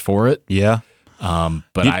worse for it. Yeah.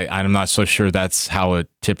 But I'm not so sure that's how it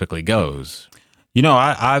typically goes.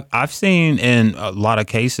 I've seen in a lot of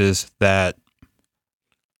cases that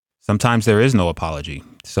sometimes there is no apology.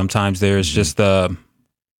 Sometimes there's just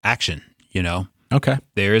action, Okay.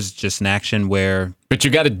 There is just an action where... But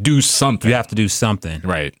you got to do something. You have to do something.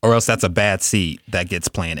 Right. Or else that's a bad seed that gets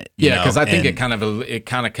planted. Yeah, because I think it kind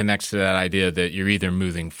of connects to that idea that you're either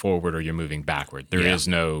moving forward or you're moving backward. There is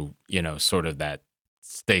no, sort of that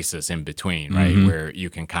stasis in between, right? Where you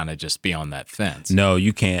can kind of just be on that fence. No,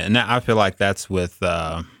 you can't. And I feel like that's with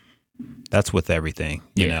everything.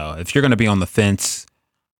 If you're going to be on the fence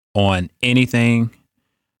on anything,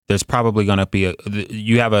 there's probably going to be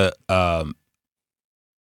you have a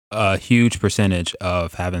huge percentage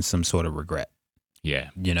of having some sort of regret. Yeah.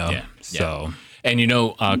 So. And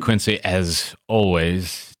Quincy, as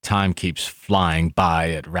always, time keeps flying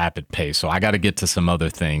by at rapid pace. So I got to get to some other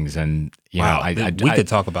things. And, we could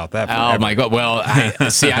talk about that forever. Oh, my God. Well, I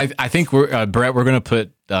think Brett, we're going to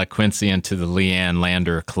put Quincy into the Leanne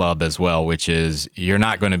Lander Club as well, which is you're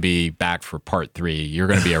not going to be back for part 3. You're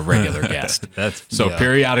going to be a regular guest.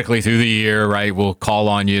 Periodically through the year, right, we'll call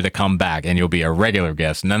on you to come back and you'll be a regular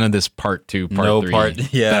guest. None of this part 2, part 3.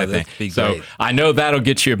 Yeah, that'd be great. So I know that'll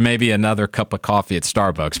get you maybe another cup of coffee at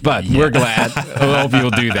Starbucks, but we're glad. I hope you'll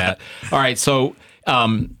do that. All right.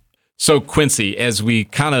 So Quincy, as we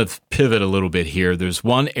kind of pivot a little bit here, there's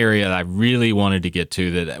one area that I really wanted to get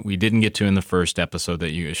to that we didn't get to in the first episode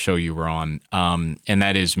that you were on, and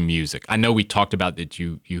that is music. I know we talked about that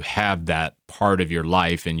you have that part of your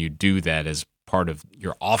life and you do that as part of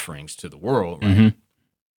your offerings to the world, right?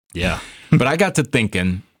 Yeah. But I got to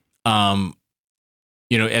thinking,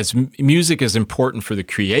 as music is important for the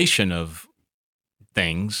creation of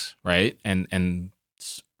things, right? And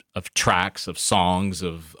of tracks, of songs,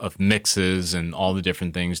 of mixes, and all the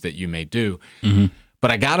different things that you may do.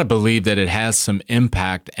 But I got to believe that it has some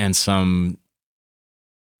impact and some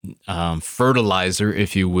fertilizer,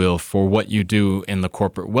 if you will, for what you do in the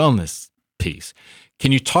corporate wellness piece.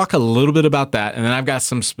 Can you talk a little bit about that? And then I've got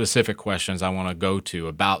some specific questions I want to go to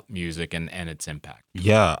about music and its impact.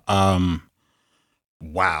 Yeah.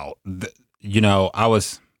 Wow. I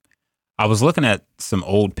was looking at some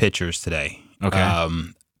old pictures today. Okay.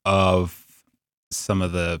 Of some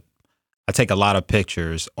of I take a lot of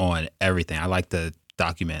pictures on everything. I like to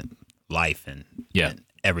document life and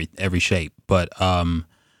every shape. But I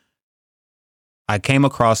came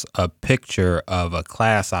across a picture of a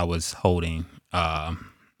class I was holding. It's a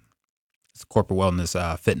corporate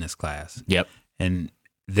wellness fitness class. Yep. And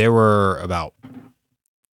there were about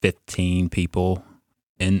 15 people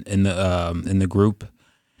in the group.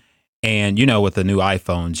 And with the new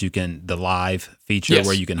iPhones, you can the live feature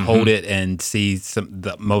where you can hold it and see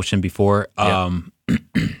the motion before.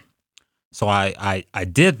 So I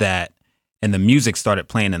did that, and the music started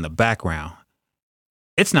playing in the background.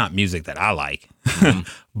 It's not music that I like,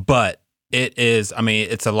 but it is. I mean,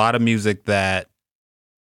 it's a lot of music that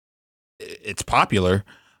it's popular,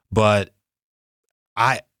 but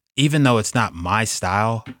even though it's not my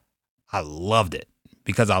style, I loved it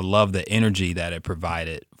because I love the energy that it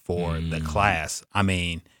provided for the class. I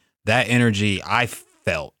mean, that energy I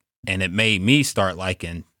felt, and it made me start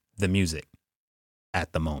liking the music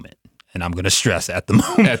at the moment. And I'm going to stress at the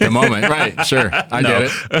moment. At the moment, right? Sure, I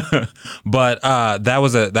get it. But that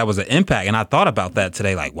was an impact, and I thought about that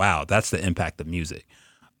today. Like, wow, that's the impact of music.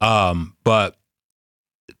 But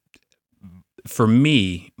for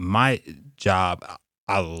me, my job,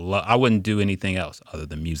 I wouldn't do anything else other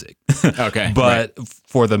than music. Okay. But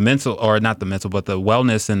for the mental, or not the mental, but the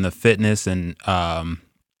wellness and the fitness and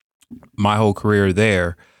my whole career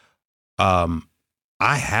there, I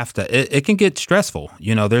have to. It can get stressful.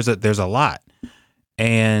 You know, there's a lot,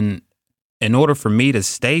 and in order for me to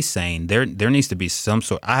stay sane, there needs to be some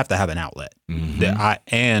sort. I have to have an outlet.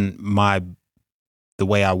 The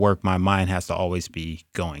way I work, my mind has to always be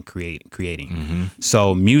going, creating.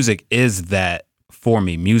 So music is that for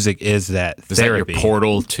me. Music is that therapy. Is that your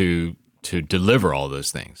portal to deliver all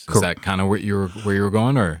those things? Is that kind of where you were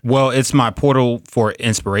going, or? Well, it's my portal for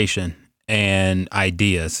inspiration and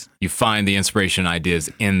ideas. You find the inspiration ideas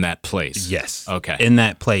in that place. Yes. Okay. In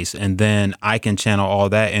that place, and then I can channel all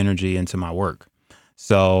that energy into my work.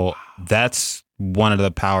 So that's one of the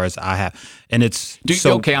powers I have, and it's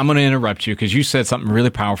okay. I'm going to interrupt you because you said something really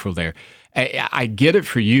powerful there. I get it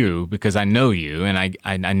for you because I know you, and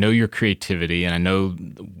I know your creativity, and I know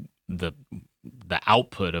the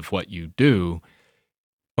output of what you do.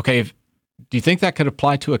 Okay, do you think that could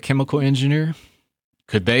apply to a chemical engineer?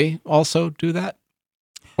 Could they also do that?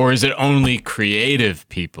 Or is it only creative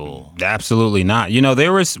people? Absolutely not. You know,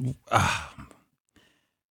 there was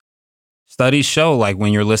studies show, like,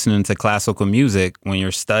 when you're listening to classical music, when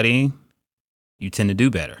you're studying, you tend to do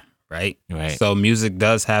better, right? Right. So music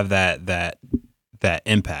does have that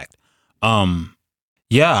impact.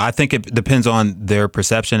 Yeah, I think it depends on their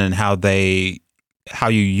perception and how you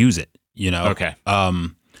use it, you know? Okay.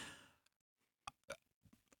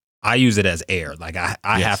 I use it as air. Like I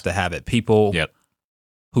have to have it. People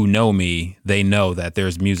who know me, they know that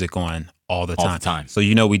there's music on all the time. So,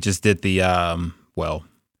 you know, we just did the,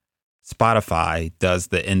 Spotify does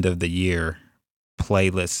the end of the year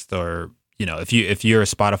playlist, or, you know, if you're a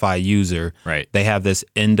Spotify user, right, they have this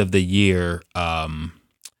end of the year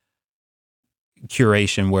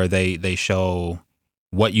curation where they show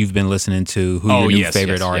what you've been listening to, who your new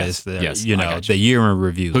favorite artist, you know, the year in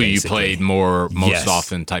review. Who basically. You played most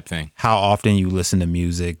often type thing. How often you listen to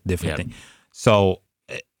music, different things. So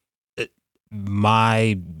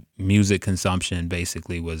my music consumption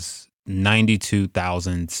basically was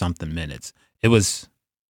 92,000 something minutes. It was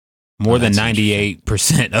more than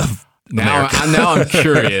 98% of Now I'm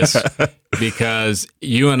curious because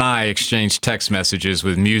you and I exchange text messages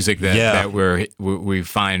with music that we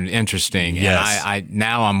find interesting. Yes. And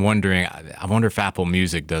now I'm wondering. I wonder if Apple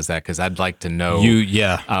Music does that, because I'd like to know.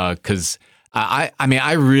 Because I mean,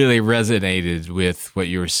 I really resonated with what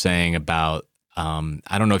you were saying about.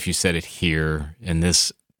 I don't know if you said it here in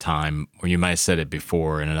this time, or you might have said it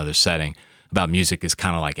before in another setting, about music is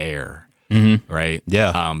kind of like air. Mm-hmm. Right.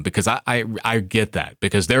 Yeah. Because I get that,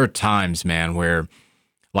 because there are times, man, where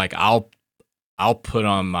like I'll put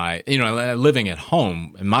on my, you know, living at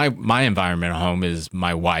home, and my environment at home is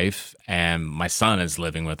my wife, and my son is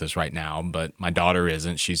living with us right now, but my daughter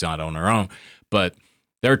isn't. She's not on her own. But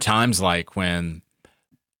there are times like when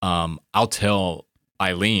I'll tell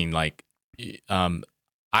Eileen, like,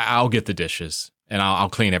 I'll get the dishes and I'll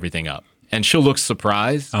clean everything up. And she'll look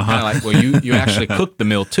surprised, kind of like, well, you actually cooked the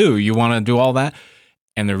meal too. You want to do all that?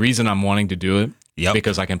 And the reason I'm wanting to do it,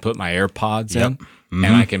 because I can put my AirPods in,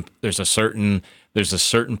 and I can. There's a certain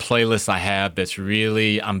playlist I have that's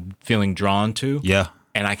really I'm feeling drawn to. Yeah,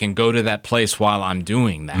 and I can go to that place while I'm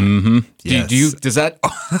doing that. Mm-hmm. Yes. Do you? Does that?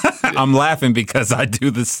 I'm laughing because I do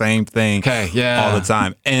the same thing. All the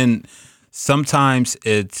time, and sometimes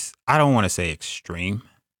it's, I don't want to say extreme,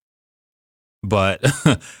 but.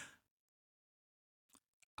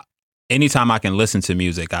 Anytime I can listen to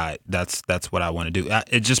music, that's what I want to do.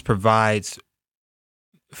 It just provides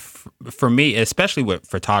for me, especially with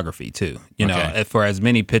photography too. You know, for as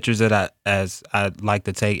many pictures as I'd like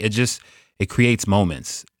to take, it creates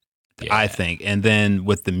moments. Yeah. I think, and then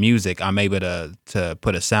with the music, I'm able to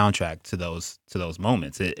put a soundtrack to those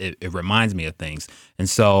moments. It reminds me of things, and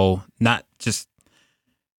so not just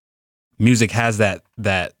music has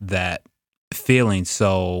that feeling.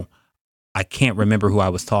 So. I can't remember who I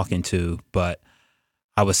was talking to, but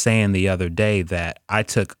I was saying the other day that I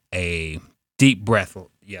took a deep breath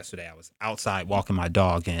yesterday. I was outside walking my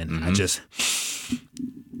dog, and I just,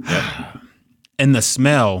 and the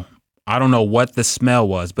smell, I don't know what the smell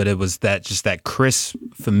was, but it was that crisp,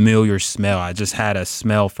 familiar smell. I just had a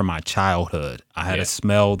smell from my childhood. I had a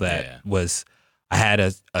smell that was, I had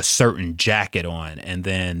a certain jacket on, and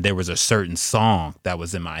then there was a certain song that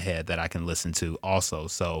was in my head that I can listen to also.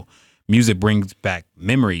 So music brings back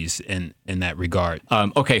memories in that regard.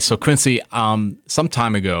 Okay, so Quincy, some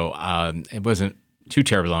time ago, it wasn't too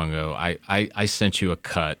terribly long ago, I sent you a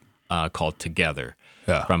cut called Together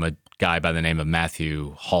from a guy by the name of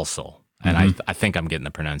Matthew Halsell. And I think I'm getting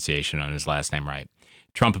the pronunciation on his last name right.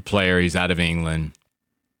 trumpet player. He's out of England.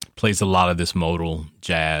 Plays a lot of this modal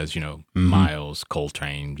jazz, Miles,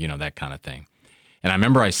 Coltrane, that kind of thing. And I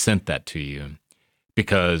remember I sent that to you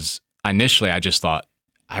because initially I just thought,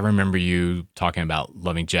 I remember you talking about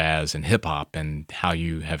loving jazz and hip hop and how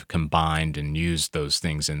you have combined and used those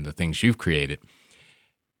things in the things you've created.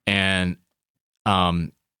 And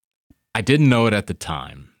I didn't know it at the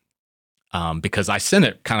time because I sent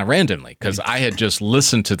it kind of randomly because I had just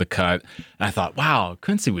listened to the cut and I thought, wow,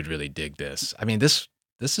 Quincy would really dig this. I mean, this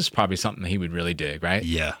is probably something he would really dig, right?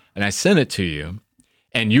 Yeah. And I sent it to you.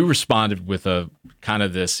 And you responded with a kind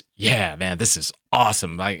of this, yeah, man, this is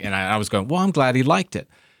awesome. And I was going, well, I'm glad he liked it.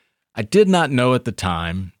 I did not know at the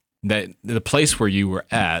time that the place where you were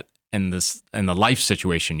at and the life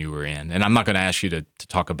situation you were in, and I'm not going to ask you to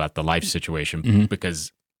talk about the life situation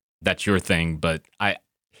because that's your thing, but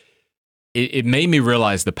it made me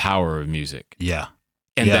realize the power of music. Yeah.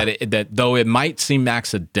 And that though it might seem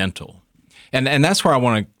accidental, and that's where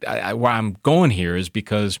where I'm going here is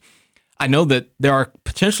because I know that there are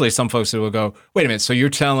potentially some folks that will go, wait a minute, so you're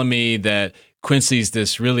telling me that Quincy's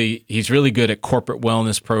he's really good at corporate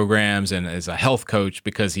wellness programs and as a health coach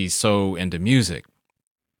because he's so into music.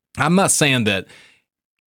 I'm not saying that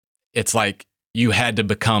it's like you had to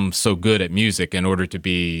become so good at music in order to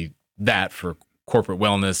be that for corporate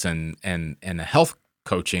wellness and health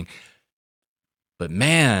coaching. But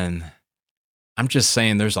man, I'm just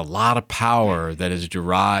saying there's a lot of power that is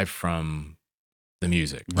derived from the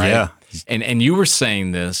music, right? Yeah. And you were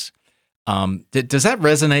saying this. Does that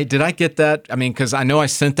resonate? Did I get that? I mean, because I know I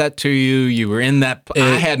sent that to you. You were in that. I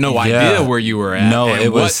had no idea where you were at. No,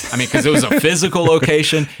 it was. I mean, because it was a physical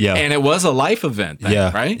location, Yeah. and it was a life event.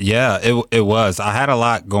 Then, right? Yeah, it was. I had a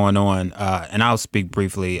lot going on, and I'll speak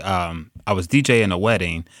briefly. I was DJing a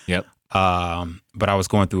wedding. Yep. But I was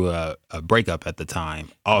going through a breakup at the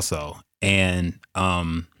time, also, and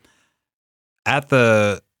at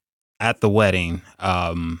the wedding,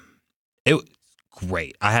 it was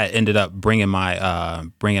great. I had ended up bringing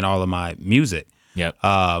all of my music. Yep.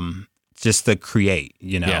 Just to create,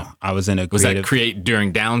 Yeah. I was in a Was creative. that create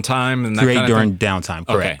during downtime and that Create kind of during thing? downtime,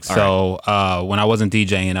 correct. Okay, all So when I wasn't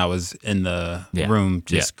DJing, I was in the room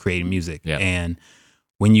just creating music. Yeah. And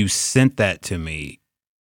when you sent that to me,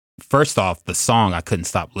 first off, the song I couldn't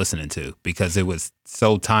stop listening to because it was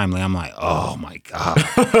so timely. I'm like, oh my God,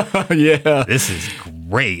 Yeah. this is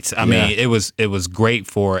great. I mean, it was great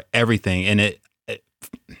for everything, and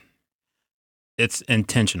it's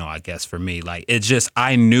intentional, I guess, for me. Like, it's just,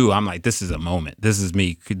 I knew, I'm like, this is a moment. This is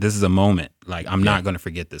me. This is a moment. Like, I'm not going to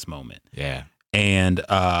forget this moment. Yeah. And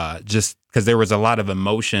just because there was a lot of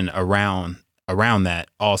emotion around that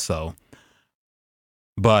also.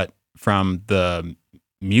 But from the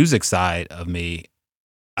music side of me,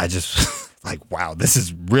 I just like, wow, this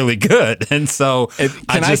is really good. And so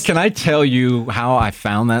Can I tell you how I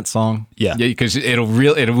found that song? Yeah. Because it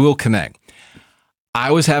will connect.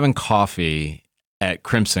 I was having coffee at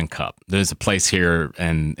Crimson Cup. There's a place here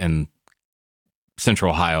in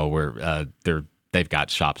Central Ohio where they've got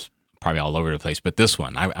shops probably all over the place. But this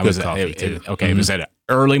one, I was coffee too. It was at an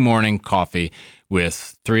early morning coffee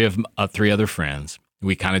with three other friends.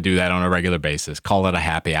 We kind of do that on a regular basis. Call it a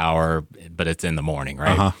happy hour, but it's in the morning,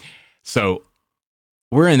 right? Uh-huh. So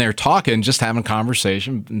we're in there talking, just having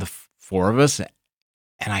conversation, the four of us,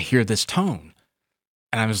 and I hear this tone,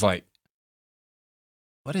 and I was like,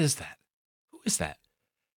 "What is that? Who is that?"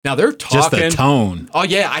 Now they're talking. Just the tone. Oh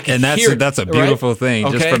yeah, I can And hear it. that's a beautiful right? thing,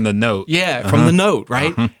 just Okay. from the note. Yeah, from the note,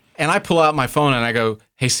 right? Uh-huh. And I pull out my phone and I go,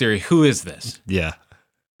 "Hey Siri, who is this?" Yeah.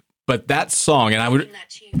 But that song, and I would.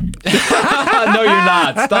 Not you. No, you're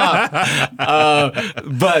not. Stop.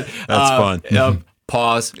 But That's fun.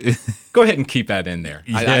 Pause. Go ahead and keep that in there.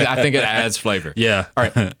 I think it adds flavor. Yeah. All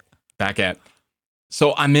right. Back at.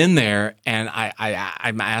 So I'm in there and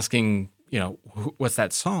I'm asking, what's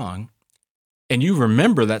that song? And you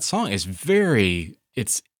remember that song is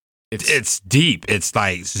It's deep. It's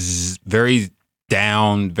like very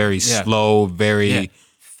down, very slow, very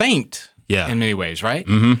faint Yeah. in many ways, right?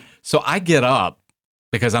 Mm-hmm. So I get up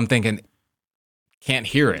because I'm thinking, can't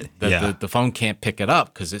hear it. The phone can't pick it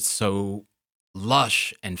up because it's so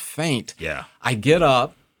lush and faint. Yeah. I get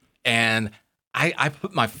up and I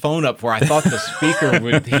put my phone up where I thought the speaker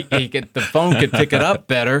would, the phone could pick it up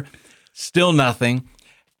better. Still nothing.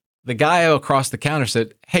 The guy across the counter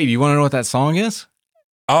said, "Hey, do you want to know what that song is?"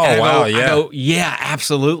 Oh, And wow. I go, yeah,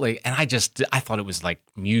 absolutely. And I thought it was like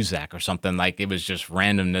Muzak or something, like it was just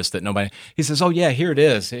randomness that nobody. He says, "Oh yeah, here it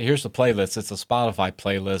is. Here's the playlist. It's a Spotify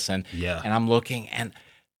playlist." And I'm looking, and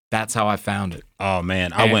that's how I found it. Oh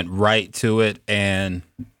man, I went right to it, and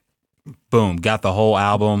boom, got the whole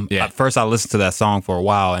album. Yeah. At first I listened to that song for a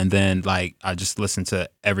while, and then like I just listened to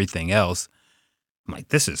everything else. I'm like,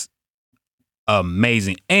 this is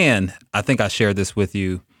amazing. And I think I shared this with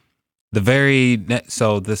you.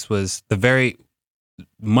 So this was the very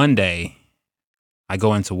Monday I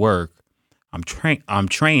go into work. I'm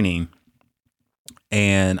training,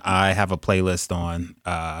 and I have a playlist on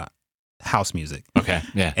house music. Okay.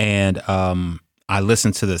 Yeah. And I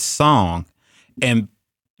listened to this song. And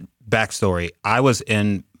backstory: I was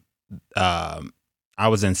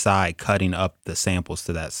inside cutting up the samples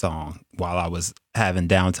to that song while I was having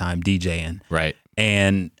downtime DJing. Right.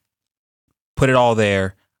 And put it all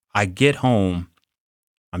there. I get home.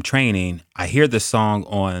 I'm training. I hear this song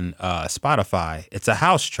on Spotify. It's a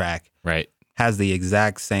house track. Right. Has the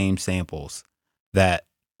exact same samples that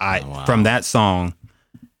wow. from that song,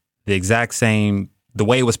 the exact same, the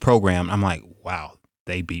way it was programmed. I'm like, wow,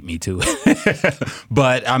 they beat me to it.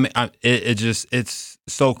 But it's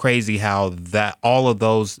so crazy how that all of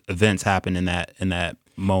those events happen in that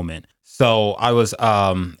moment. So I was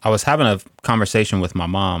having a conversation with my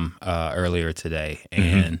mom earlier today,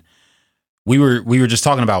 and we were just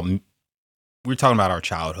talking about our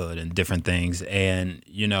childhood and different things, and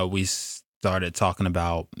we started talking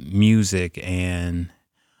about music, and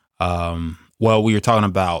we were talking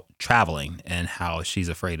about traveling and how she's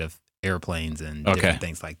afraid of airplanes and different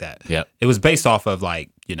things like that. Yep. It was based off of like,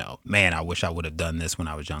 man, I wish I would have done this when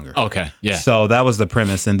I was younger. Okay. Yeah. So that was the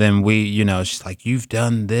premise. And then she's like, you've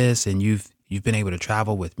done this and you've been able to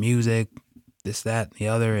travel with music, this, that, and the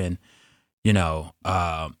other. And,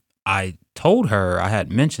 I told her, I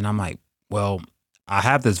had mentioned, I'm like, well, I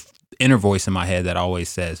have this inner voice in my head that always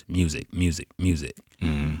says music, music, music.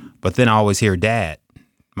 Mm-hmm. But then I always hear dad.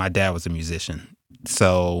 My dad was a musician.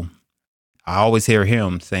 So I always hear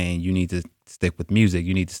him saying, you need to stick with music.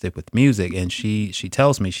 You need to stick with music. And she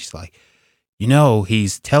tells me, she's like,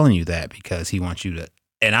 he's telling you that because he wants you to.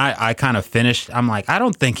 And I kind of finished. I'm like, I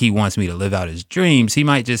don't think he wants me to live out his dreams. He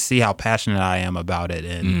might just see how passionate I am about it.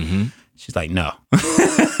 And she's like, no,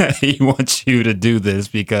 he wants you to do this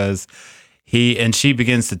because she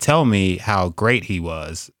begins to tell me how great he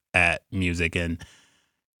was at music. And,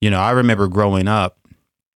 I remember growing up,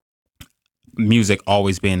 music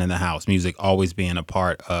always being in the house, music always being a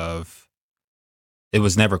part of, it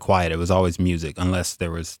was never quiet. It was always music unless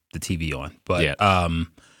there was the TV on. But,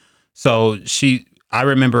 so I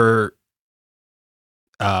remember,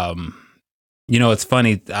 it's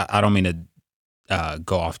funny. I don't mean to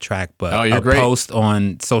go off track, but you're great. Post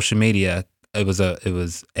on social media, it was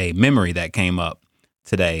a memory that came up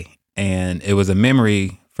today. And it was a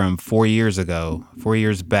memory from 4 years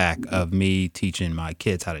back of me teaching my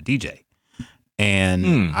kids how to DJ.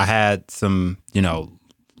 And I had some,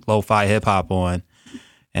 lo-fi hip hop on,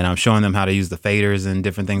 and I'm showing them how to use the faders and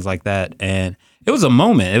different things like that. And it was a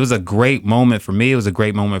moment. It was a great moment for me. It was a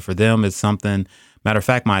great moment for them. It's something, matter of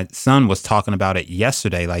fact, my son was talking about it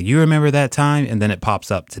yesterday. Like, you remember that time? And then it pops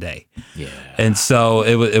up today. Yeah. And so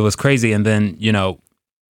it was crazy. And then,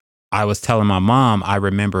 I was telling my mom, I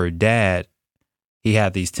remember dad, he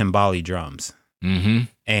had these timbali drums. Mm-hmm.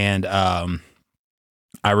 And,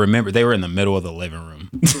 I remember they were in the middle of the living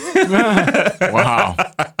room. Wow.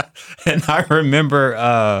 And I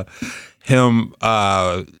remember him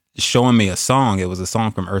showing me a song. It was a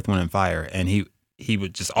song from Earth, Wind, and Fire. And he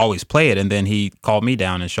would just always play it. And then he called me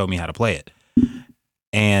down and showed me how to play it.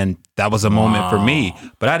 And that was a moment for me.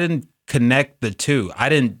 But I didn't connect the two. I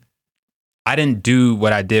didn't do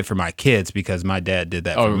what I did for my kids because my dad did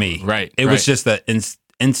that for me. Right. It was just an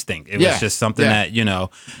instinct. It was just something that,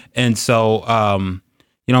 And so,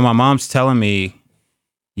 my mom's telling me,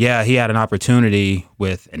 yeah, he had an opportunity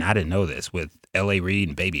with, and I didn't know this, with L.A. Reid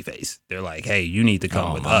and Babyface. They're like, hey, you need to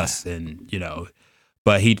come with us. And,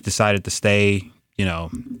 but he decided to stay,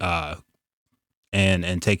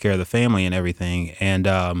 and take care of the family and everything. And,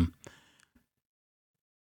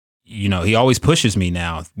 he always pushes me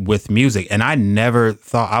now with music. And I never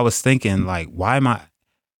thought, I was thinking like, I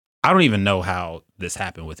don't even know how this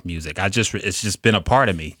happened with music. It's just been a part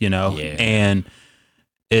of me, Yeah. And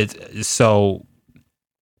it's so,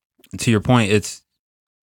 to your point, it's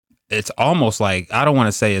almost like, I don't want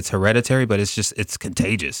to say it's hereditary, but it's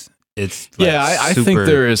contagious. It's like I think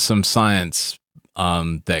there is some science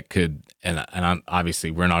that could, and obviously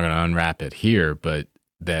we're not going to unwrap it here, but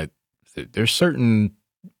that there's certain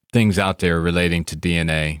things out there relating to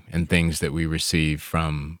DNA and things that we receive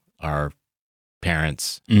from our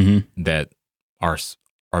parents that are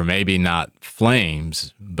maybe not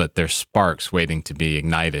flames, but they're sparks waiting to be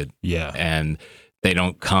ignited. Yeah. And they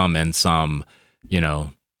don't come in some,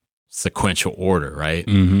 sequential order, right?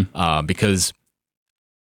 Mm-hmm. Because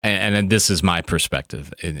and this is my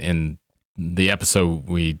perspective. In the episode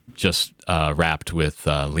we just wrapped with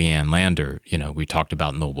Leanne Lander, we talked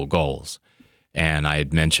about noble goals, and I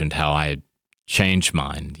had mentioned how I had changed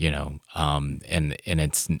mine, and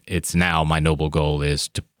it's now my noble goal is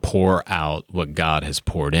to pour out what God has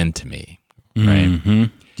poured into me, right? Mm-hmm.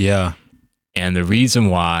 Yeah. And the reason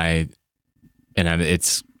why, and I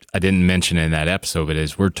didn't mention it in that episode, but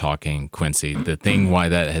as we're talking, Quincy, the thing why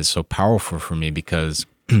that is so powerful for me, because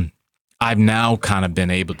I've now kind of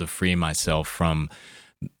been able to free myself from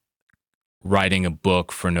writing a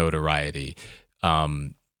book for notoriety,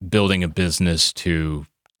 building a business to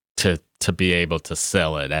be able to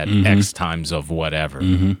sell it at X times of whatever.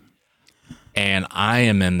 Mm-hmm. And I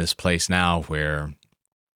am in this place now where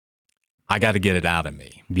I got to get it out of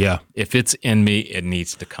me. Yeah. If it's in me, it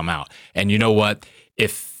needs to come out. And you know what?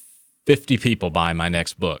 If 50 people buy my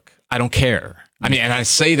next book, I don't care. I mean, and I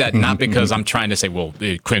say that not because I'm trying to say, well,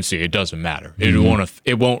 Quincy, it doesn't matter.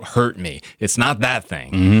 It won't hurt me. It's not that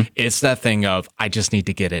thing. It's that thing of I just need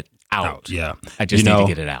to get it out. Yeah. I just need to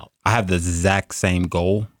get it out. I have the exact same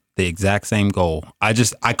goal. I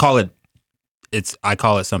call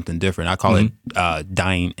it something different. I call it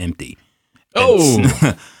dying empty.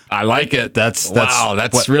 Oh, I like it.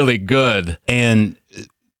 That's really good. And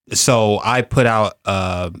so I put out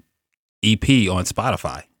EP on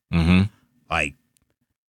Spotify. Mm-hmm. Like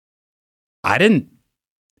I don't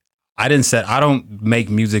make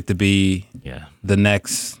music to be the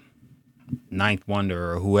next Ninth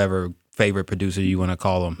Wonder or whoever favorite producer you want to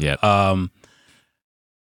call them. Yeah.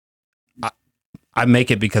 I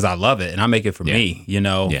make it because I love it, and I make it for me,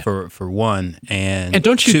 for one. And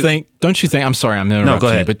don't you think, I'm sorry, I'm interrupting go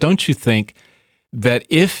ahead. you, but don't you think that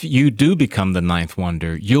if you do become the Ninth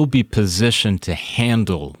Wonder, you'll be positioned to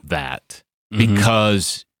handle that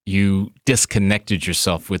because you disconnected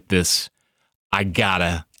yourself with this, I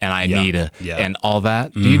gotta, and I need to, and all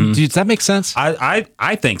that? Does that make sense?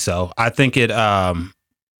 I think so. I think it, I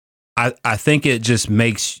think it just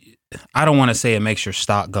makes, I don't want to say it makes your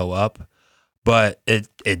stock go up, but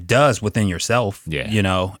it does within yourself,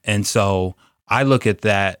 and so I look at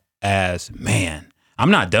that as, man,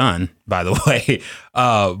 I'm not done, by the way,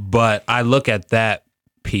 but I look at that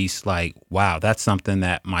piece like, wow, that's something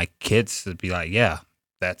that my kids would be like, yeah,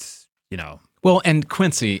 that's, Well, and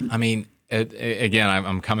Quincy, I mean, again,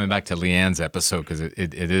 I'm coming back to Leanne's episode because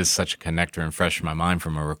it is such a connector and fresh in my mind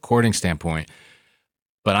from a recording standpoint,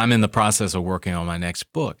 but I'm in the process of working on my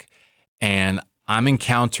next book, and I'm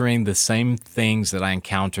encountering the same things that I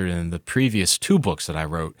encountered in the previous 2 books that I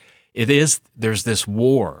wrote. There's this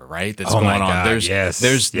war, right? That's going on. There's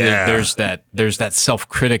that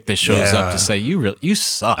self-critic that shows up to say, you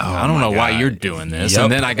suck. I don't know why you're doing this.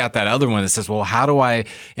 And then I got that other one that says, well, how do I,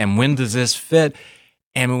 and when does this fit?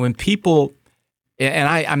 And when people, and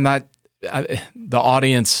I'm not, the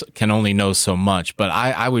audience can only know so much, but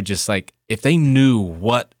I would just like, if they knew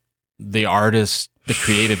what the artist, the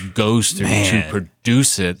creative goes through to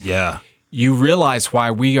produce it, you realize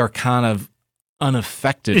why we are kind of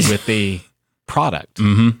unaffected with the product.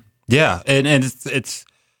 Yeah, and it's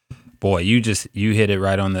boy, you hit it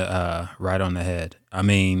right on the head. I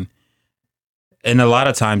mean, and a lot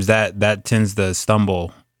of times that tends to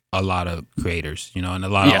stumble a lot of creators, and a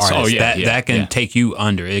lot of artists that can take you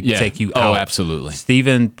under. It can take you out. Oh, absolutely.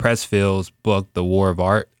 Steven Pressfield's book, The War of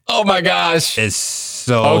Art. Oh my gosh. Is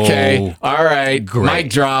so okay. All right. Great. Mic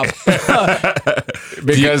drop.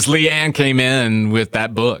 Because Leanne came in with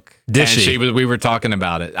that book. Did she? We were talking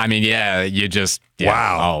about it. I mean,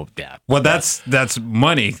 wow. Oh, yeah. Well, that's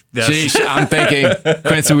money. Sheesh, I'm thinking,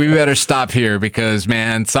 Quincy, we better stop here because,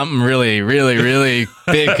 man, something really, really, really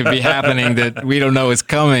big could be happening that we don't know is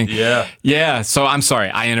coming. Yeah. Yeah. So I'm sorry.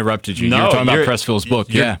 I interrupted you. No, you were talking about Pressfield's book.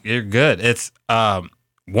 You're good. It's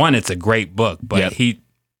one, it's a great book, but he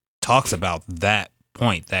talks about that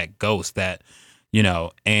point, that ghost, that,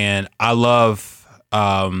 and I love,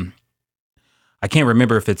 I can't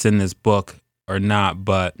remember if it's in this book or not,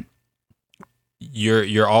 but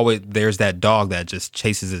you're always, there's that dog that just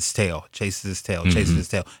chases its tail.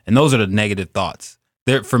 And those are the negative thoughts.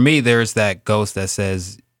 There, for me, there's that ghost that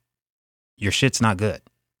says your shit's not good,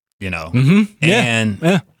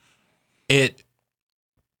 and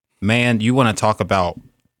man, you want to talk about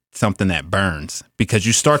something that burns because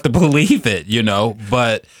you start to believe it,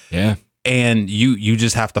 but and you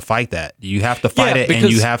just have to fight that. You have to fight it,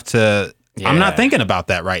 and you have to. I'm not thinking about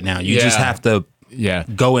that right now. You just have to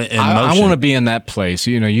go in motion. I want to be in that place.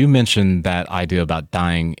 You mentioned that idea about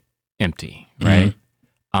dying empty, right?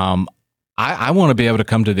 I want to be able to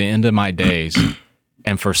come to the end of my days,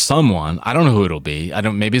 and for someone, I don't know who it'll be.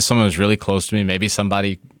 Maybe someone who's really close to me. Maybe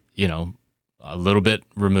somebody, a little bit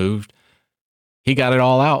removed. He got it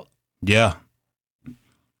all out. Yeah.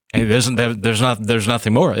 And there's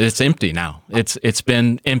nothing more. It's empty now. It's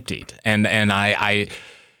been emptied. And I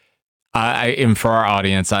and for our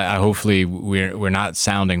audience, I hopefully we're not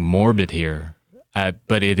sounding morbid here,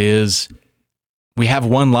 but it is. We have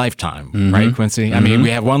one lifetime, right, Quincy? I mean, we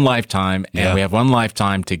have one lifetime, and we have one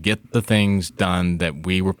lifetime to get the things done that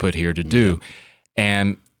we were put here to do.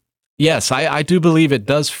 And yes, I do believe it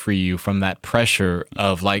does free you from that pressure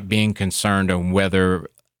of like being concerned on whether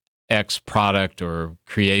X product or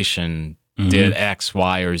creation did X,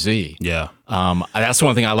 Y, or Z. Yeah. That's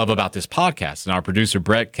one thing I love about this podcast, and our producer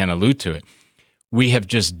Brett can allude to it. We have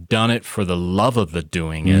just done it for the love of the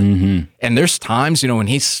doing it. And there's times, when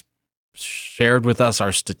he's shared with us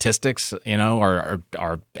our statistics, our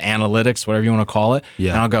analytics, whatever you want to call it,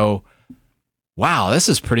 and I'll go, wow, this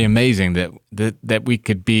is pretty amazing that we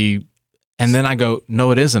could be. And then I go,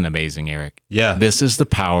 no, it isn't amazing, Eric. Yeah. This is the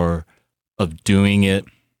power of doing it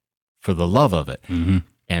for the love of it.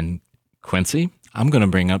 And Quincy, I'm going to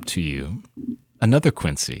bring up to you another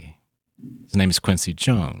Quincy. His name is Quincy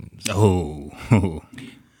Jones. Oh.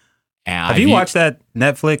 And have you watched that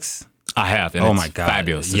Netflix? I have. And oh, it's my God.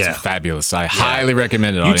 Fabulous. Yeah. It's fabulous. I highly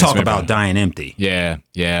recommend it. You talk about dying empty. Yeah.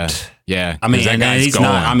 I mean, he's going.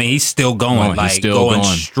 not. I mean, he's still going, he's still going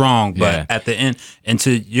strong. But at the end,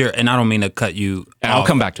 and I don't mean to cut you. I'll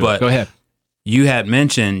come back to it. Go ahead. You had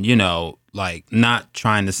mentioned, like not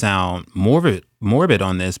trying to sound morbid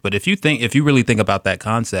on this, but if you really think about that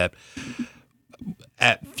concept,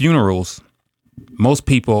 at funerals, most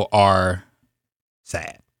people are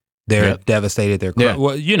sad. They're devastated. They're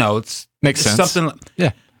well, it's makes sense. Something.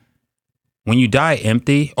 Yeah. When you die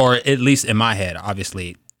empty, or at least in my head,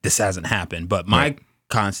 obviously this hasn't happened, but my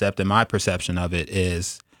concept and my perception of it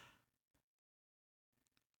is,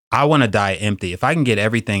 I want to die empty. If I can get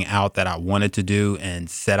everything out that I wanted to do and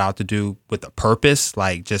set out to do with a purpose,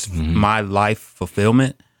 like just my life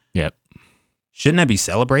fulfillment. Yep. Shouldn't that be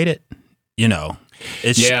celebrated? I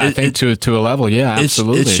think to a level,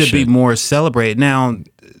 absolutely. It should be more celebrated. Now,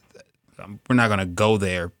 we're not going to go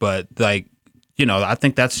there, but I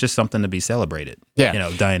think that's just something to be celebrated. Yeah.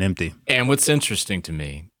 Dying empty. And what's interesting to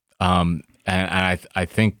me, and I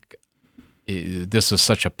think this was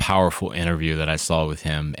such a powerful interview that I saw with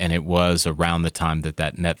him, and it was around the time that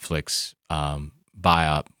Netflix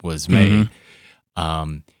buy-up was made.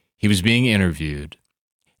 He was being interviewed,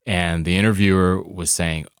 and the interviewer was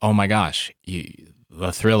saying, oh my gosh,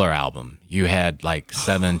 the Thriller album, you had like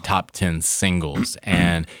 7 top 10 singles,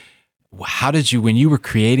 and how did you, when you were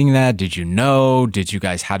creating that, did you know,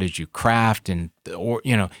 how did you craft? And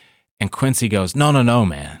Quincy goes, no,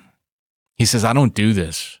 man. He says, I don't do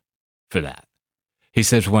this for that. He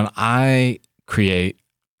says, when I create,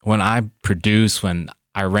 when I produce, when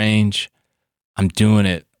I arrange, I'm doing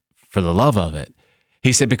it for the love of it.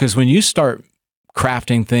 He said, because when you start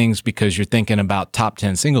crafting things because you're thinking about top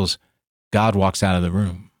 10 singles, God walks out of the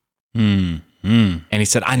room. And he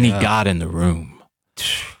said, I need God in the room.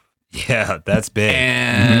 Yeah, that's big.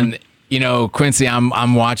 And Quincy,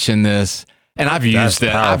 I'm watching this, and I've used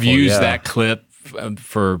that clip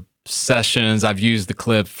for sessions. I've used the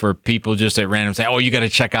clip for people just at random say, "Oh, you got to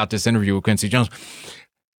check out this interview with Quincy Jones."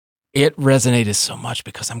 It resonated so much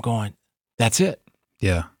because I'm going, "That's it."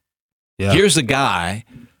 Yeah. Here's a guy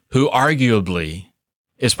who arguably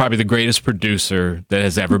is probably the greatest producer that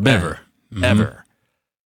has ever been, ever.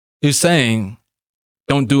 Who's saying,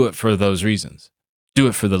 "Don't do it for those reasons. Do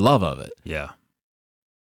it for the love of it." Yeah.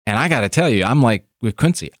 And I got to tell you, I'm like with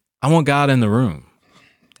Quincy, I want God in the room.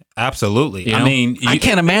 Absolutely. I mean, I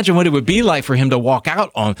can't imagine what it would be like for him to walk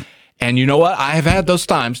out on. And you know what? I have had those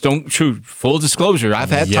times. Full disclosure, I've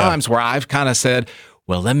had times where I've kind of said,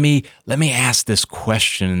 well, let me ask this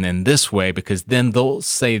question in this way, because then they'll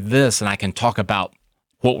say this and I can talk about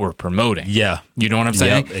what we're promoting. Yeah. You know what I'm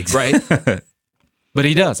saying? Yep, exactly. Right? But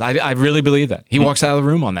he does. I really believe that. He walks out of the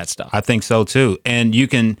room on that stuff. I think so too. And you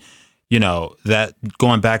can, that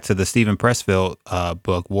going back to the Stephen Pressfield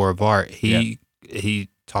book, War of Art, he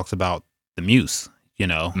talks about the muse,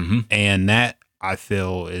 and that I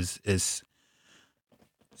feel is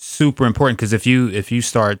super important, because if you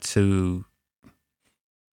start to,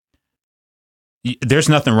 there's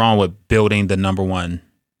nothing wrong with building the number one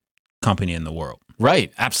company in the world.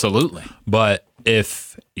 Right. Absolutely. But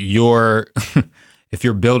if you're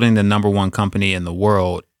building the number one company in the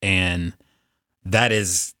world and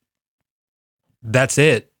that's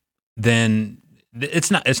it, then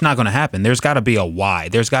it's not going to happen. There's got to be a why.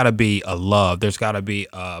 There's got to be a love. There's got to be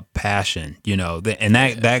a passion, and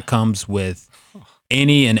that comes with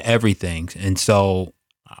any and everything. And so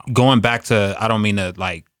going back to, I don't mean to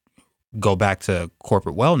like go back to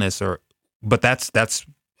corporate wellness, but that's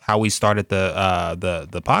how we started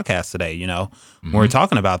the podcast today. You know, when we're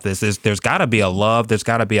talking about this, there's got to be a love, there's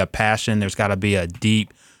got to be a passion, there's got to be a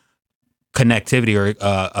deep connectivity or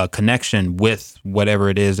a connection with whatever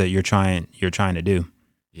it is that you're trying to do.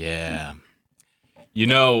 Yeah. You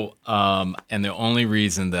know, and the only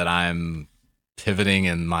reason that I'm pivoting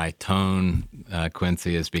in my tone,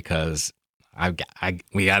 Quincy, is because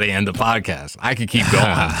we got to end the podcast. I could keep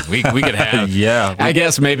going. We could have, I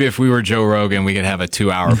guess maybe if we were Joe Rogan, we could have a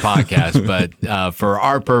 2-hour podcast. But for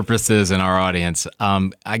our purposes and our audience,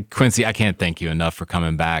 Quincy, I can't thank you enough for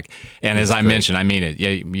coming back. And as I mentioned, I mean it. Yeah,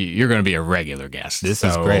 you're going to be a regular guest. This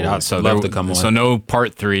is great. I'd love to come on. So no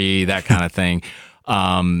part 3, that kind of thing.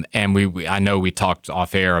 And I know we talked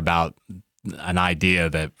off air about an idea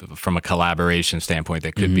that from a collaboration standpoint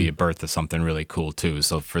that could be a birth of something really cool too.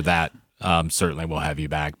 So for that, certainly we'll have you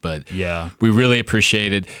back, but we really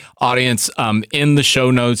appreciate it. Audience, in the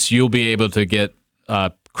show notes, you'll be able to get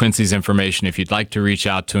Quincy's information if you'd like to reach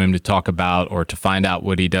out to him to talk about or to find out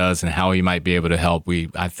what he does and how he might be able to help.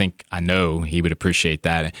 I know he would appreciate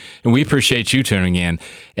that. And we appreciate you tuning in.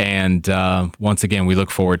 And once again, we look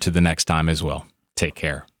forward to the next time as well. Take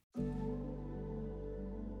care.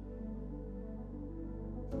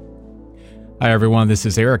 Hi, everyone. This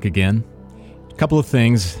is Eric again. A couple of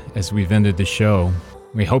things as we've ended the show.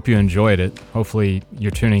 We hope you enjoyed it. Hopefully,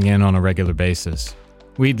 you're tuning in on a regular basis.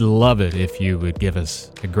 We'd love it if you would give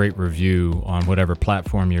us a great review on whatever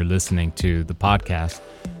platform you're listening to the podcast.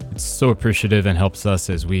 It's so appreciative and helps us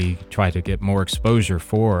as we try to get more exposure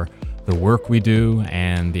for the work we do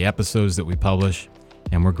and the episodes that we publish.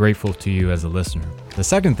 And we're grateful to you as a listener. The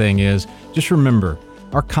second thing is, just remember,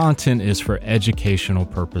 our content is for educational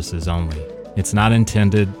purposes only. It's not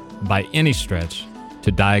intended by any stretch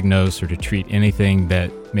to diagnose or to treat anything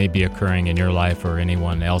that may be occurring in your life or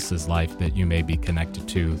anyone else's life that you may be connected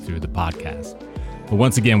to through the podcast. But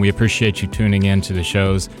once again, we appreciate you tuning in to the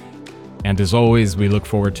shows. And as always, we look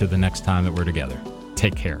forward to the next time that we're together.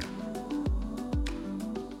 Take care.